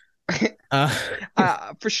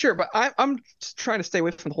 For sure, but I'm just trying to stay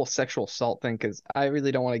away from the whole sexual assault thing, because I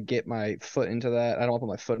really don't want to get my foot into that. I don't want to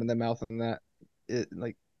put my foot in their mouth on that.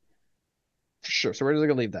 Like, for sure. So we're just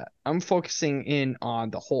gonna leave that. I'm focusing in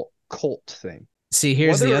on the whole cult thing. See,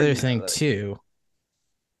 here's the other thing too.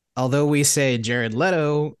 Although we say Jared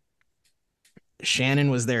Leto, Shannon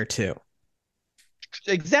was there too.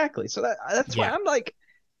 Exactly. So that's why I'm like,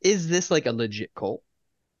 is this like a legit cult?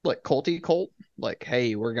 Like culty cult? Like,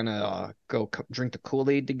 hey, we're gonna go drink the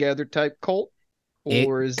Kool-Aid together type cult?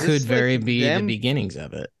 Or is could very like be the beginnings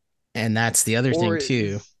of it. And that's the other thing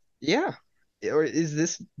too. Or is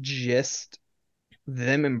this just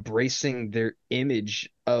them embracing their image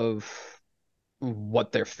of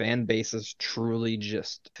what their fan bases truly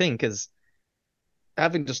just think? Because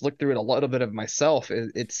having just looked through it a little bit of myself,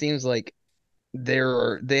 it seems like they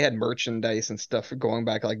had merchandise and stuff going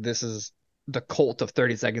back, like this is the cult of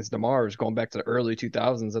 30 Seconds to Mars, going back to the early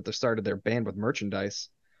 2000s at the start of their band with merchandise.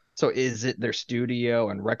 So is it their studio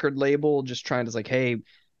and record label just trying to like, hey,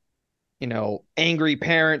 you know, angry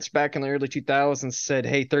parents back in the early 2000s said,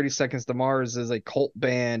 hey, 30 Seconds to Mars is a cult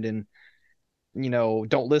band and, you know,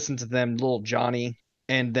 don't listen to them, little Johnny.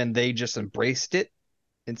 And then they just embraced it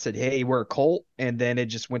and said, hey, we're a cult. And then it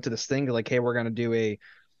just went to this thing like, hey, we're going to do a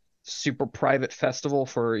super private festival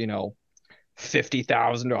for, you know,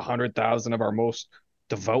 50,000 to 100,000 of our most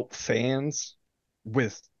devout fans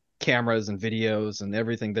with cameras and videos and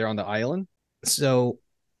everything there on the island. So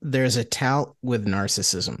there's a tout with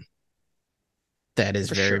narcissism that is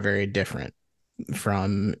very different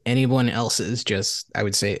from anyone else's, just, I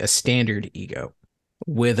would say, a standard ego.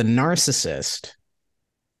 With a narcissist,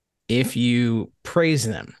 if you praise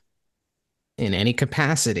them in any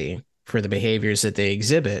capacity for the behaviors that they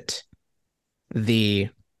exhibit,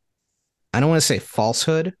 I don't want to say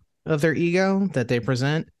falsehood of their ego that they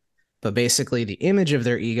present, but basically the image of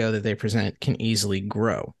their ego that they present can easily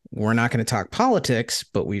grow. We're not going to talk politics,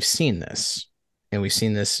 but we've seen this, and we've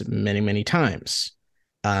seen this many, many times.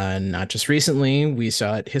 Not just recently, we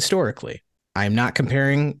saw it historically. I'm not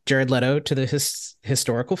comparing Jared Leto to the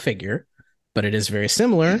historical figure, but it is very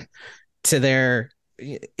similar to their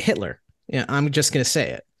Hitler. Yeah, I'm just going to say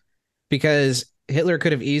it because Hitler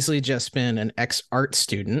could have easily just been an ex-art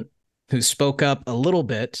student who spoke up a little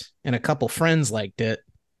bit and a couple friends liked it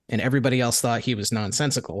and everybody else thought he was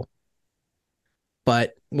nonsensical.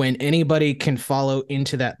 But when anybody can follow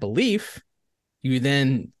into that belief, you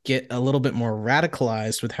then get a little bit more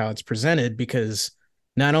radicalized with how it's presented because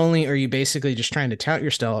not only are you basically just trying to tout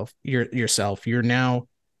yourself, you're now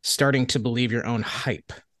starting to believe your own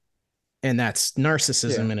hype. And that's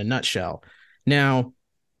narcissism in a nutshell. Now,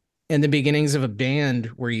 in the beginnings of a band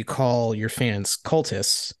where you call your fans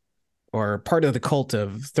cultists or part of the cult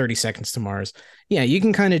of 30 Seconds to Mars, yeah, you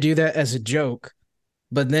can kind of do that as a joke.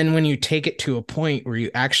 But then when you take it to a point where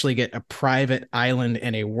you actually get a private island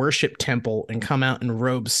and a worship temple and come out in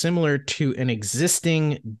robes similar to an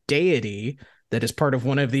existing deity that is part of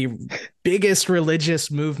one of the biggest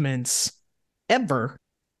religious movements ever,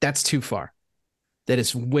 that's too far. That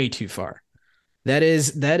is way too far. That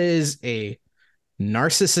is a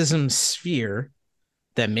narcissism sphere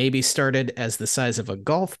that maybe started as the size of a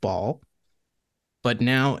golf ball, but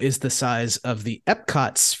now is the size of the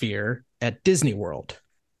Epcot sphere at Disney World.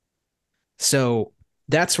 So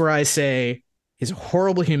that's where I say he's a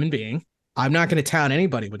horrible human being. I'm not going to tout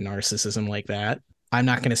anybody with narcissism like that. I'm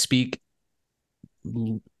not going to speak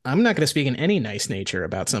in any nice nature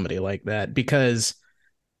about somebody like that because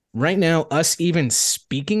right now, us even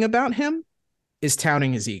speaking about him is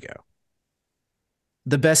touting his ego.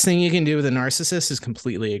 The best thing you can do with a narcissist is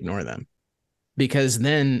completely ignore them because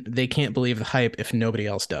then they can't believe the hype if nobody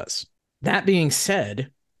else does. That being said,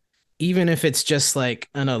 even if it's just like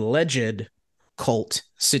an alleged cult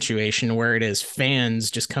situation where it is fans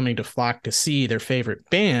just coming to flock to see their favorite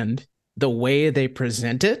band, the way they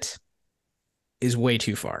present it is way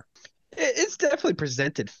too far. It's definitely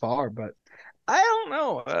presented far, but I don't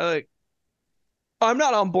know. I'm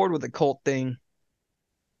not on board with the cult thing.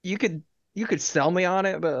 You could sell me on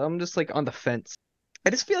it, but I'm just like on the fence. I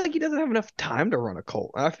just feel like he doesn't have enough time to run a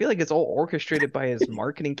cult. I feel like it's all orchestrated by his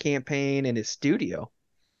marketing campaign and his studio.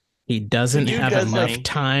 He doesn't have does enough money.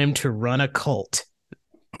 time to run a cult.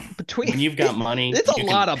 When you've got money, it's you a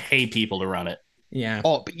lot can of pay people to run it. Yeah.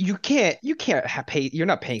 Oh, but you can't pay. You're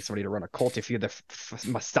not paying somebody to run a cult if you're the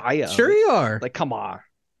messiah. Sure you are. Like, come on.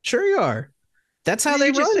 Sure you are. That's how they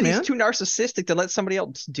You just run, said man. he's too narcissistic to let somebody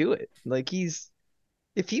else do it. Like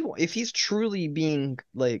if he's truly being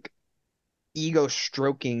like ego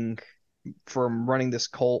stroking from running this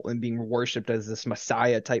cult and being worshipped as this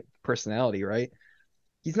messiah type personality, right?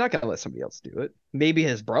 He's not gonna let somebody else do it. Maybe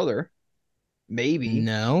his brother, maybe.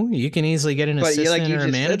 No, you can easily get an But assistant you or a just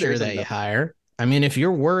said, manager there's that you enough. hire. I mean, if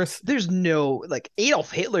you're worth, There's no like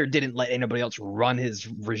Adolf Hitler didn't let anybody else run his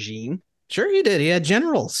regime. sure he did. He had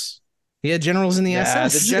generals. He had generals in the Yeah,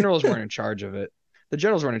 SS. the generals weren't in charge of it. The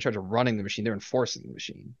generals weren't in charge of running the machine. They're enforcing the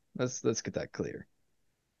machine. Let's get that clear.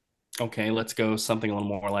 Okay, let's go something a little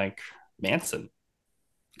more like Manson.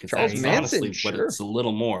 Because Charles that's Manson, honestly what sure. it's a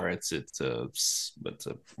little more. It's a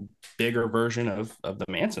bigger version of the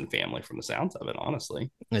Manson family from the sounds of it, honestly.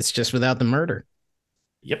 It's just without the murder.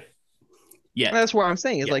 Yep. Yeah. That's what I'm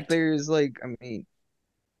saying. Is like Yet. there's like, I mean,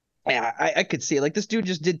 yeah, I could see it. Like this dude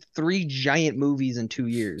just did 3 giant movies in 2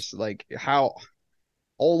 years. Like how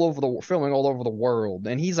filming all over the world,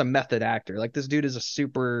 and he's a method actor. Like this dude is a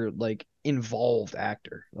super like involved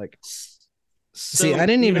actor. Like See, I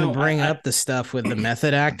didn't even bring up the stuff with the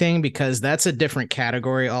method acting because that's a different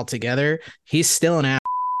category altogether. He's still an ass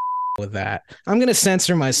with that. I'm going to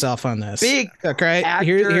censor myself on this. Big okay. actor,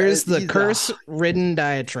 Here's the he's curse-ridden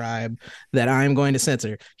diatribe that I'm going to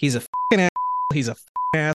censor. He's a fucking ass. He's a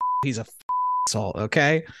fucking ass. He's a asshole.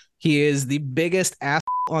 Okay. He is the biggest ass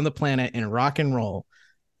on the planet in rock and roll.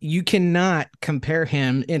 You cannot compare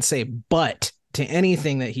him and say but to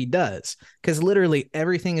anything that he does because literally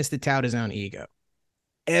everything is to tout his own ego.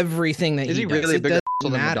 Everything that is he does, really a bigger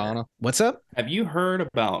than matter. Madonna? What's up? Have you heard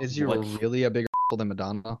about Is he really a bigger than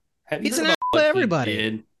Madonna? Have you He's heard an about asshole to what everybody. he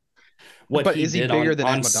did? What But he is he did bigger than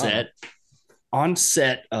on Madonna?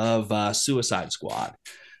 set of Suicide Squad.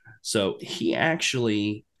 So he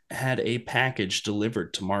actually had a package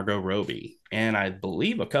delivered to Margot Robbie and I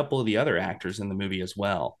believe a couple of the other actors in the movie as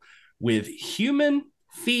well, with human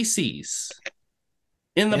feces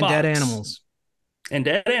in the And box dead animals. and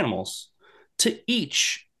dead animals to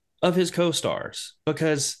each of his co-stars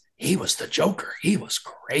because he was the Joker. He was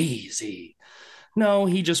crazy. No,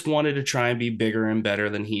 he just wanted to try and be bigger and better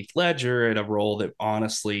than Heath Ledger at a role that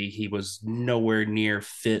honestly he was nowhere near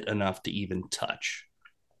fit enough to even touch.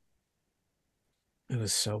 It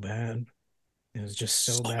was so bad. It was just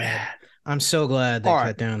so So bad. bad. I'm so glad they All cut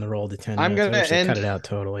right. down the roll to 10 I'm minutes. I gonna wish they cut end it out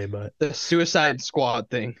totally, but the Suicide Squad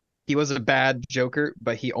thing. He was a bad Joker,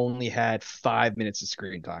 but he only had 5 minutes of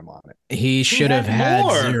screen time on it. he should have had had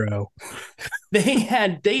more. 0.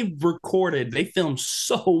 They filmed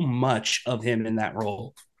so much of him in that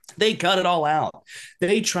role. They cut it all out.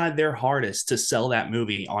 They tried their hardest to sell that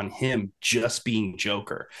movie on him just being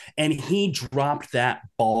Joker. And he dropped that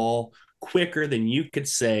ball quicker than you could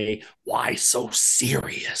say, why so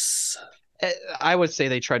serious? I would say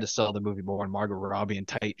they tried to sell the movie more on Margot Robbie in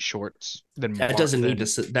tight shorts than That doesn't need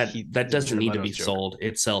to that doesn't Jared need to Leto's be Joker. sold.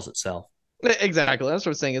 It sells itself. Exactly. That's what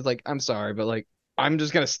I'm saying. Is like, I'm sorry, but like, I'm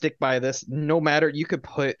just gonna stick by this. No matter, you could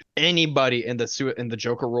put anybody in the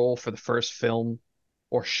Joker role for the first film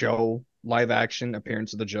or show live action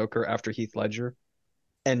appearance of the Joker after Heath Ledger,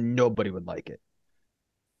 and nobody would like it.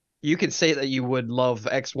 You could say that you would love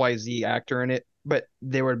XYZ actor in it, but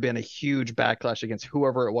there would have been a huge backlash against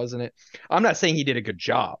whoever it was in it. I'm not saying he did a good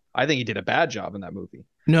job. I think he did a bad job in that movie.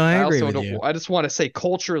 No, I agree also with don't, you. I just want to say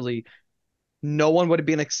culturally, no one would have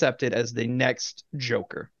been accepted as the next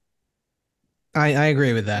Joker. I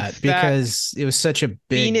agree with that fact, because it was such a big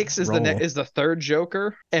Phoenix is role. is the third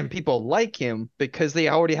Joker, and people like him because they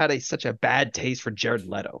already had such a bad taste for Jared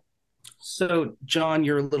Leto. So, John,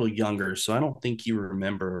 you're a little younger, so I don't think you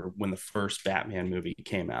remember when the first Batman movie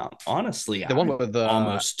came out. Honestly, The one with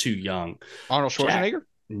almost too young. Arnold Schwarzenegger?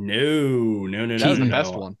 No. That was the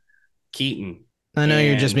best one. Keaton. I know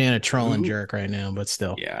you're just And being a trolling jerk right now, but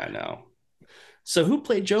still. Yeah, I know. So who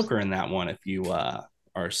played Joker in that one if you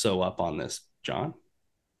are so up on this, John?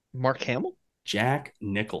 Mark Hamill? Jack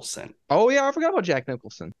Nicholson. Oh, yeah, I forgot about Jack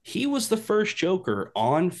Nicholson. He was the first Joker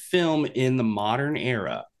on film in the modern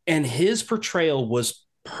era, and his portrayal was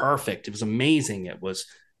perfect. It was amazing. It was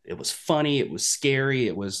funny, it was scary,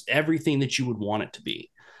 it was everything that you would want it to be.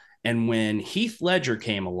 And when Heath Ledger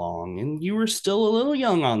came along, and you were still a little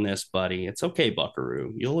young on this, buddy, it's okay,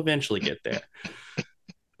 Buckaroo. You'll eventually get there.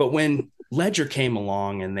 But when Ledger came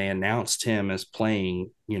along and they announced him as playing,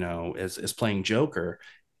 as playing Joker,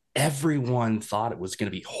 everyone thought it was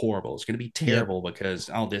going to be horrible. It's going to be terrible because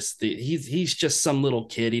he's just some little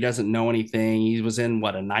kid. He doesn't know anything. He was in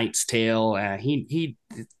A Knight's Tale. He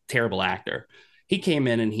terrible actor. He came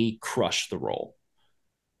in and he crushed the role.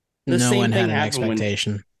 No one had an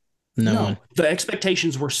expectation. No one. The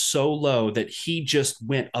expectations were so low that he just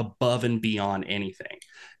went above and beyond anything.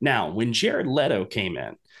 Now, when Jared Leto came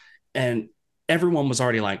in, and everyone was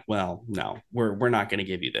already like, well, no, we're not going to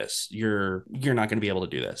give you this. You're not going to be able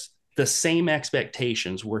to do this. The same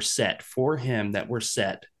expectations were set for him that were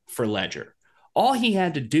set for Ledger. All he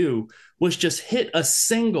had to do was just hit a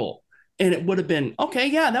single and it would have been, okay,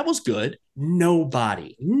 yeah, that was good.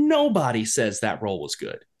 Nobody says that role was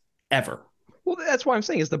good ever. Well, that's why I'm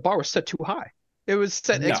saying is the bar was set too high. It was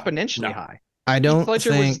set exponentially high. I don't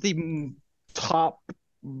Ledger think was the top.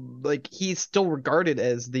 Like, he's still regarded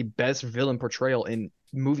as the best villain portrayal in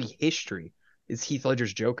movie history is Heath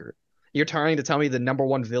Ledger's Joker. You're trying to tell me the number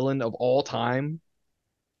one villain of all time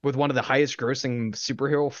with one of the highest grossing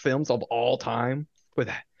superhero films of all time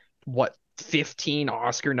with 15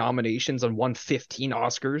 Oscar nominations and won 15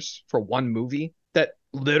 Oscars for one movie that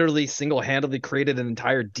literally single-handedly created an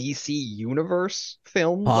entire DC universe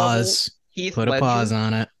film. Pause. Put a pause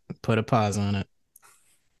on it.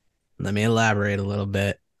 Let me elaborate a little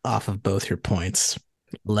bit off of both your points.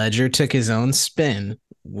 Ledger took his own spin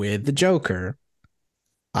with the Joker.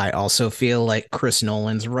 I also feel like Chris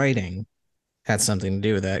Nolan's writing had something to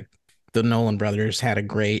do with that. The Nolan brothers had a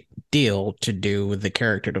great deal to do with the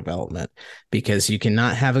character development because you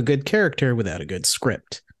cannot have a good character without a good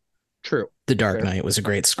script. True. The Dark Knight was a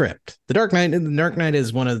great script. The Dark Knight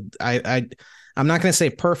is one of I'm not going to say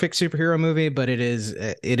perfect superhero movie, but it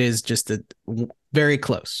is just a very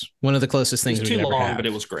close. One of the closest things we've ever had. But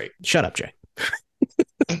it was great. Shut up, Jay.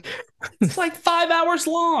 It's like 5 hours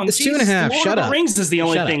long. It's 2.5. Lord Shut of up. The Rings is the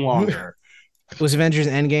only thing longer. Was Avengers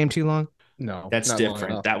Endgame too long? No, that's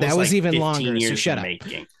different. That was like even longer. So shut up.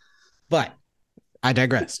 Making. But I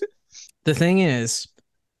digress. The thing is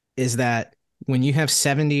that when you have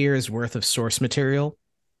 70 years worth of source material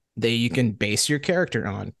that you can base your character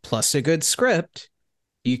on, plus a good script,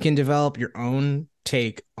 you can develop your own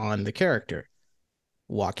take on the character.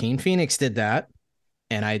 Joaquin Phoenix did that,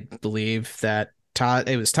 and I believe that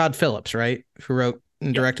it was Todd Phillips, right, who wrote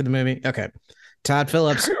and directed the movie? Okay. Todd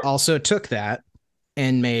Phillips also took that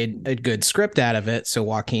and made a good script out of it so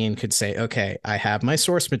Joaquin could say, okay, I have my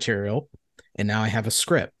source material, and now I have a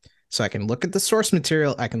script. So I can look at the source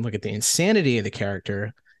material, I can look at the insanity of the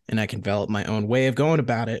character, and I can develop my own way of going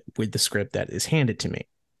about it with the script that is handed to me.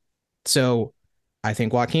 So I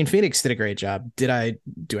think Joaquin Phoenix did a great job. Do I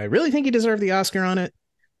really think he deserved the Oscar on it?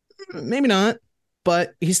 Maybe not,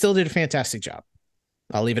 but he still did a fantastic job.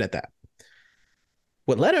 I'll leave it at that.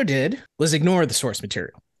 What Leto did was ignore the source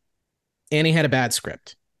material. And he had a bad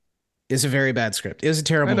script. It's a very bad script. It was a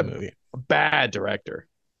terrible movie. A bad director.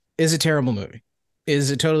 Is a terrible movie.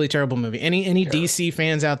 Is a totally terrible movie. Any terrible DC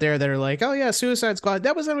fans out there that are like, oh yeah, Suicide Squad,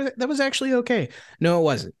 that was actually okay. No, it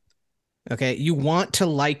wasn't. Okay, you want to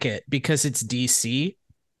like it because it's DC,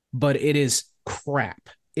 but it is crap.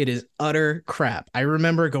 It is utter crap. I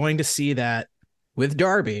remember going to see that with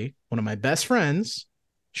Darby, one of my best friends.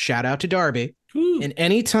 Shout out to Darby. And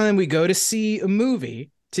anytime we go to see a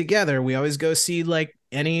movie together, we always go see like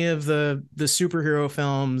any of the superhero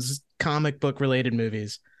films, comic book related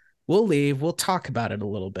movies. We'll leave. We'll talk about it a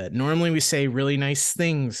little bit. Normally we say really nice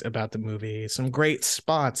things about the movie, some great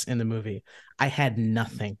spots in the movie. I had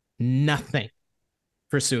nothing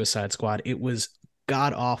for Suicide Squad. It was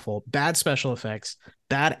god awful. Bad special effects,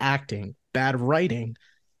 bad acting, bad writing,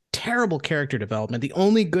 terrible character development. The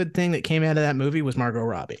only good thing that came out of that movie was Margot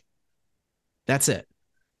Robbie. That's it.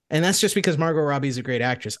 And that's just because Margot Robbie is a great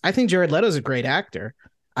actress. I think Jared Leto's a great actor.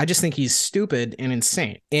 I just think he's stupid and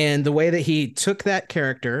insane. And the way that he took that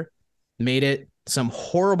character, made it some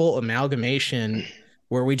horrible amalgamation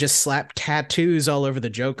where we just slapped tattoos all over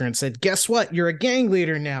the Joker and said, guess what? You're a gang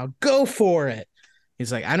leader now. Go for it.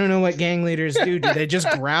 He's like, I don't know what gang leaders do. Do they just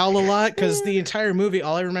growl a lot? Because the entire movie,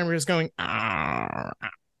 all I remember is going, ow,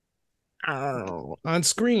 ow, on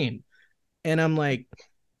screen. And I'm like,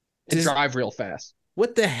 drive real fast.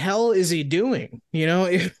 What the hell is he doing? You know,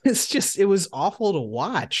 it was awful to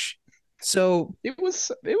watch. So it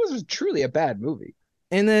was truly a bad movie.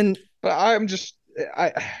 And then, but I just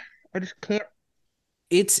can't.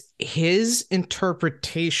 It's his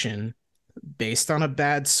interpretation based on a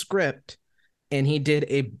bad script, and he did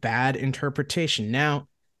a bad interpretation. Now,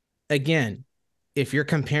 again, if you're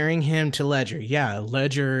comparing him to Ledger, yeah,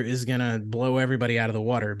 Ledger is gonna blow everybody out of the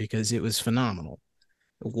water because it was phenomenal.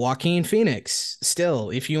 Joaquin Phoenix, still,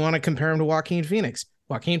 if you want to compare him to Joaquin Phoenix,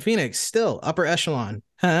 still upper echelon.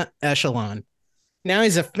 Echelon. Now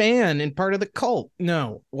he's a fan and part of the cult.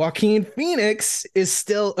 No, Joaquin Phoenix is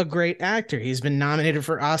still a great actor. He's been nominated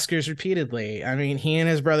for Oscars repeatedly. I mean, he and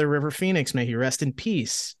his brother River Phoenix, may he rest in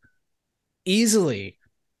peace. Easily.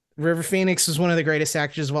 River Phoenix was one of the greatest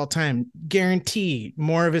actors of all time. Guarantee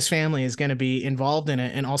more of his family is going to be involved in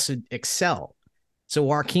it and also excel. So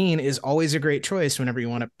Joaquin is always a great choice whenever you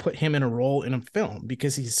want to put him in a role in a film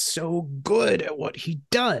because he's so good at what he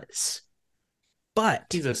does. But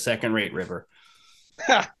he's a second-rate River.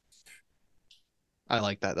 I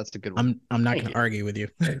like that. That's a good one. I'm not going to argue with you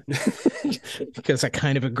because I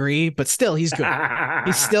kind of agree, but still, he's good.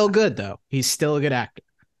 He's still good, though. He's still a good actor.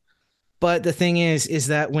 But the thing is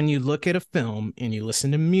that when you look at a film and you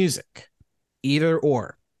listen to music, either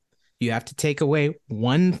or, you have to take away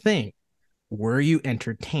one thing. Were you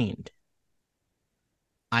entertained?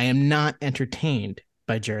 I am not entertained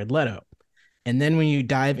by Jared Leto. And then when you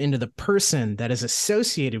dive into the person that is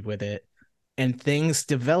associated with it and things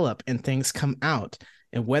develop and things come out,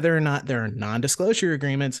 and whether or not there are non-disclosure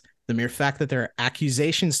agreements, the mere fact that there are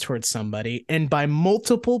accusations towards somebody and by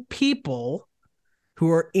multiple people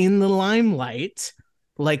who are in the limelight,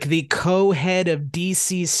 like the co-head of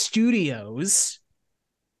DC Studios,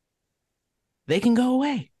 they can go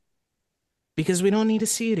away. Because we don't need to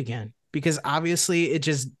see it again. Because obviously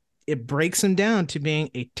it breaks him down to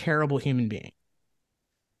being a terrible human being.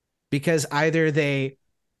 Because either they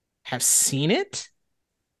have seen it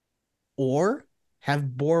or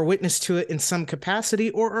have bore witness to it in some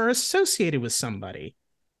capacity or are associated with somebody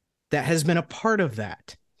that has been a part of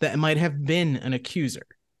that might have been an accuser.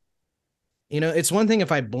 You know, it's one thing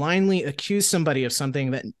if I blindly accuse somebody of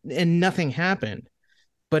something and nothing happened.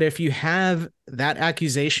 But if you have that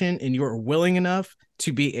accusation and you're willing enough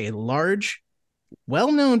to be a large,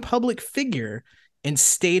 well-known public figure and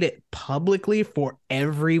state it publicly for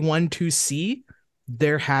everyone to see,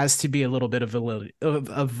 there has to be a little bit of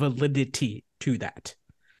validity to that.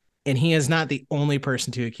 And he is not the only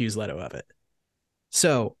person to accuse Leto of it.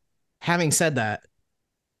 So, having said that,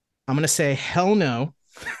 I'm going to say hell no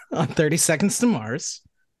on 30 Seconds to Mars.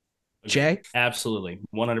 Jay? Absolutely.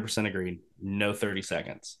 100% agreed. No 30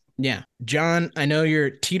 seconds. Yeah. John, I know you're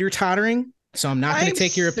teeter-tottering, so I'm not going to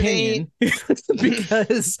take your opinion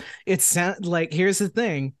because it sounds like, here's the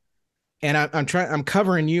thing, and I'm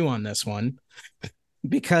covering you on this one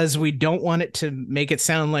because we don't want it to make it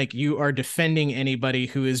sound like you are defending anybody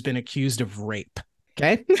who has been accused of rape.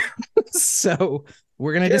 Okay? So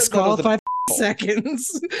we're going to disqualify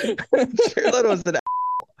seconds. Jared Leto was an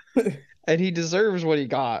and he deserves what he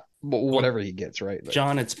got. whatever he gets, right? Like,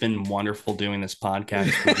 John, it's been wonderful doing this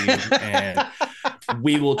podcast with you, and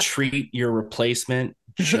we will treat your replacement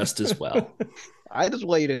just as well. I just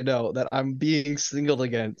want you to know that I'm being singled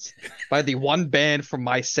against by the one band from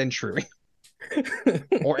my century,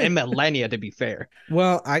 or a millennia, to be fair.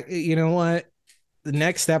 Well, you know what? The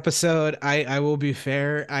next episode, I will be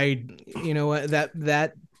fair. You know what,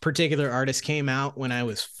 that particular artist came out when I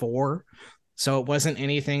was 4, so it wasn't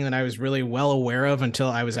anything that I was really well aware of until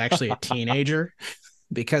I was actually a teenager,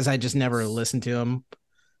 because I just never listened to him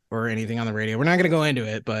or anything on the radio. We're not going to go into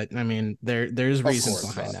it, but I mean, there's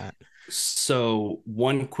reasons behind that. So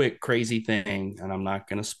one quick crazy thing, and I'm not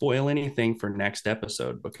going to spoil anything for next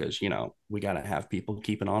episode because, we got to have people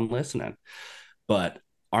keeping on listening. But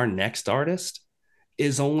our next artist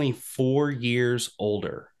is only 4 years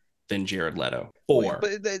older than Jared Leto. 4.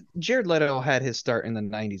 But Jared Leto had his start in the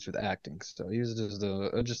 90s with acting, so he was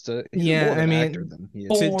just a yeah, more of I an mean, actor than he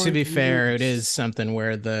is. To be fair, it is something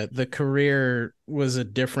where the career was a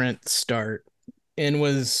different start and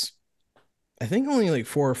was, I think, only like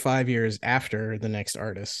 4 or 5 years after the next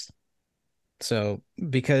artist. So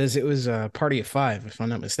because it was a Party of Five, if I'm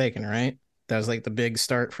not mistaken, right? That was like the big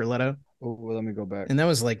start for Leto. Oh, well, let me go back. And that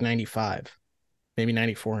was like 95, maybe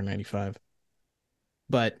 94 or 95.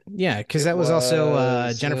 But yeah, because that was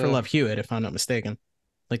also Jennifer Love Hewitt, if I'm not mistaken.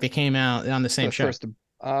 Like they came out on the same show.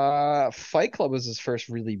 Fight Club was his first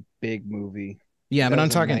really big movie. Yeah, but I'm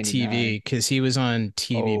talking 99. TV, because he was on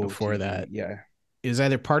TV before TV, that. Yeah. It was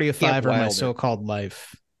either Party of Camp Five or My Wilder. So-Called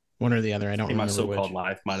Life. One or the other. I don't remember So-Called which.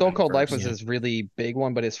 Life. So-Called Life was his really big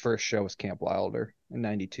one, but his first show was Camp Wilder in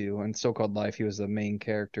 92. And So-Called Life, he was the main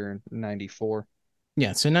character in 94.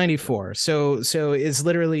 Yeah, so 94. So it's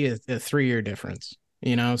literally a 3-year difference,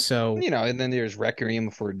 so and then there's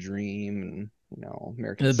Requiem for a Dream and,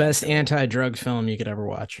 American the best Psycho. anti-drug film you could ever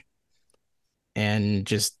watch. And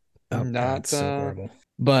just God, it's so horrible.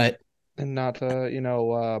 But Hasaguchi.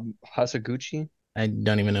 I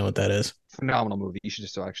don't even know what that is. Phenomenal movie. You should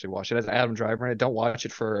just actually watch it. It has Adam Driver in it. Don't watch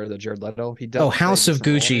it for the Jared Leto. He does. House of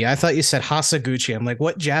Gucci. I thought you said Hasaguchi. I'm like,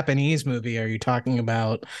 what Japanese movie are you talking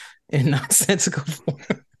about in nonsensical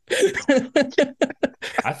form?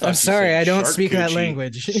 I'm sorry, I don't speak that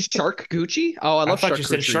language. Shark Gucci? Oh, I love Shark Shark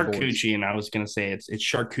Gucci. You said charcuterie, and I was going to say it's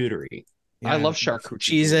charcuterie. Yeah. I love charcuterie.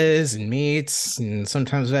 Cheeses and meats and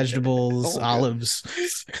sometimes vegetables, olives.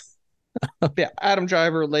 Yeah, Adam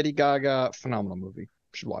Driver, Lady Gaga, phenomenal movie.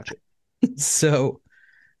 Should watch it. So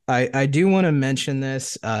I do want to mention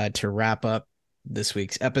this to wrap up this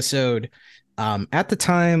week's episode. At the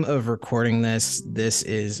time of recording this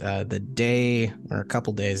is the day or a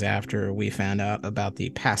couple days after we found out about the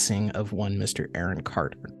passing of one Mr. Aaron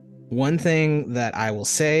Carter. One thing that I will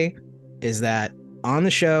say is that on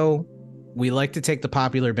the show, we like to take the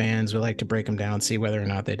popular bands, we like to break them down, see whether or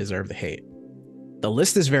not they deserve the hate. The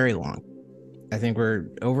list is very long. I think we're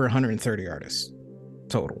over 130 artists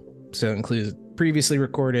total. So it includes previously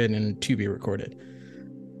recorded and to be recorded.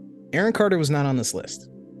 Aaron Carter was not on this list.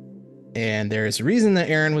 And there's a reason that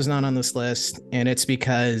Aaron was not on this list, and it's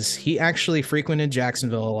because he actually frequented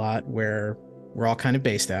Jacksonville a lot, where we're all kind of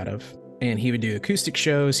based out of. And he would do acoustic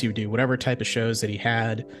shows, he would do whatever type of shows that he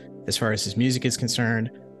had as far as his music is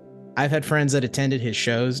concerned. I've had friends that attended his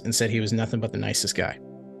shows and said he was nothing but the nicest guy.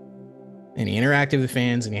 And he interacted with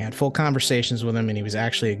fans, and he had full conversations with them, and he was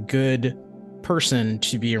actually a good person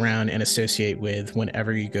to be around and associate with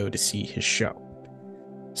whenever you go to see his show.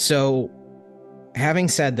 So, having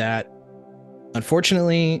said that,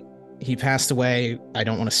 unfortunately, he passed away. I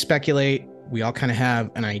don't want to speculate. We all kind of have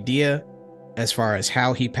an idea as far as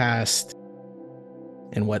how he passed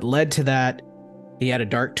and what led to that. He had a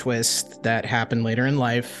dark twist that happened later in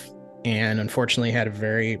life, and unfortunately had a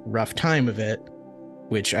very rough time of it,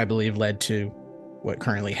 which I believe led to what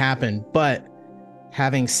currently happened. But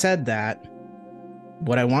having said that,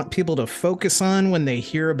 what I want people to focus on when they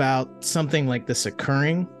hear about something like this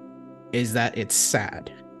occurring is that it's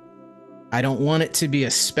sad. I don't want it to be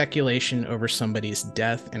a speculation over somebody's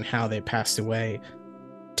death and how they passed away.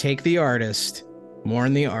 Take the artist,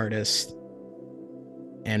 mourn the artist,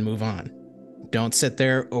 and move on. Don't sit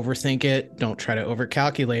there, overthink it. Don't try to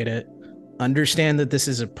overcalculate it. Understand that this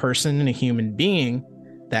is a person and a human being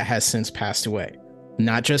that has since passed away.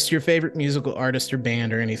 Not just your favorite musical artist or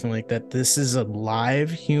band or anything like that. This is a live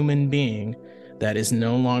human being that is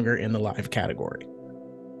no longer in the live category.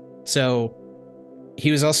 So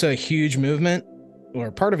he was also a huge movement, or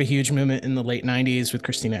part of a huge movement in the late 90s with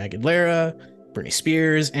Christina Aguilera, Britney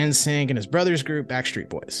Spears, NSYNC, and his brother's group, Backstreet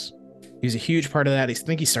Boys. He was a huge part of that. I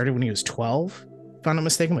think he started when he was 12, if I'm not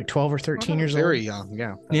mistaken, like 12 or 13 years old. Very young,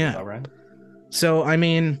 yeah. Yeah. All right. So, I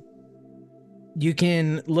mean, You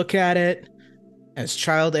can look at it as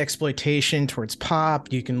child exploitation towards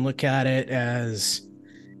Pop. You can look at it as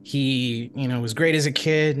he, was great as a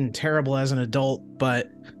kid and terrible as an adult,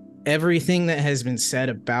 but everything that has been said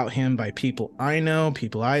about him by people I know,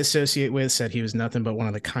 people I associate with, said he was nothing but one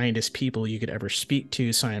of the kindest people you could ever speak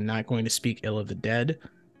to. So I am not going to speak ill of the dead.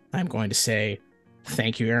 I'm going to say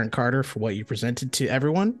thank you, Aaron Carter, for what you presented to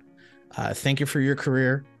everyone. Thank you for your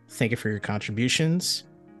career. Thank you for your contributions.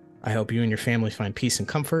 I hope you and your family find peace and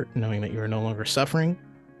comfort knowing that you are no longer suffering.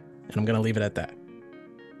 And I'm going to leave it at that.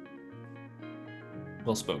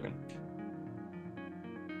 Well spoken.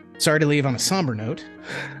 Sorry to leave on a somber note.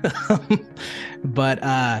 But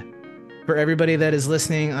for everybody that is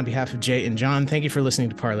listening, on behalf of Jay and John, thank you for listening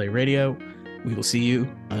to Parlay Radio. We will see you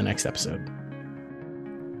on the next episode.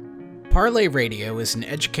 Parlay Radio is an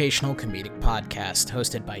educational comedic podcast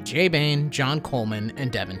hosted by Jay Bain, John Coleman,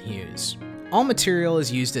 and Devin Hughes. All material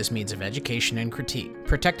is used as means of education and critique,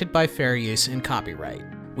 protected by fair use and copyright.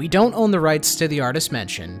 We don't own the rights to the artist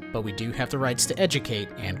mentioned, but we do have the rights to educate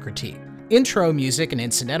and critique. Intro music and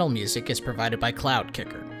incidental music is provided by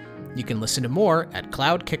Cloudkicker. You can listen to more at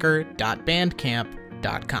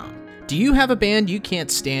cloudkicker.bandcamp.com. Do you have a band you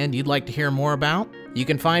can't stand you'd like to hear more about? You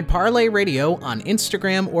can find Parlay Radio on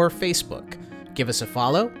Instagram or Facebook. Give us a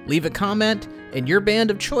follow, leave a comment, and your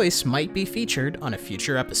band of choice might be featured on a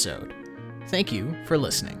future episode. Thank you for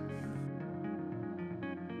listening.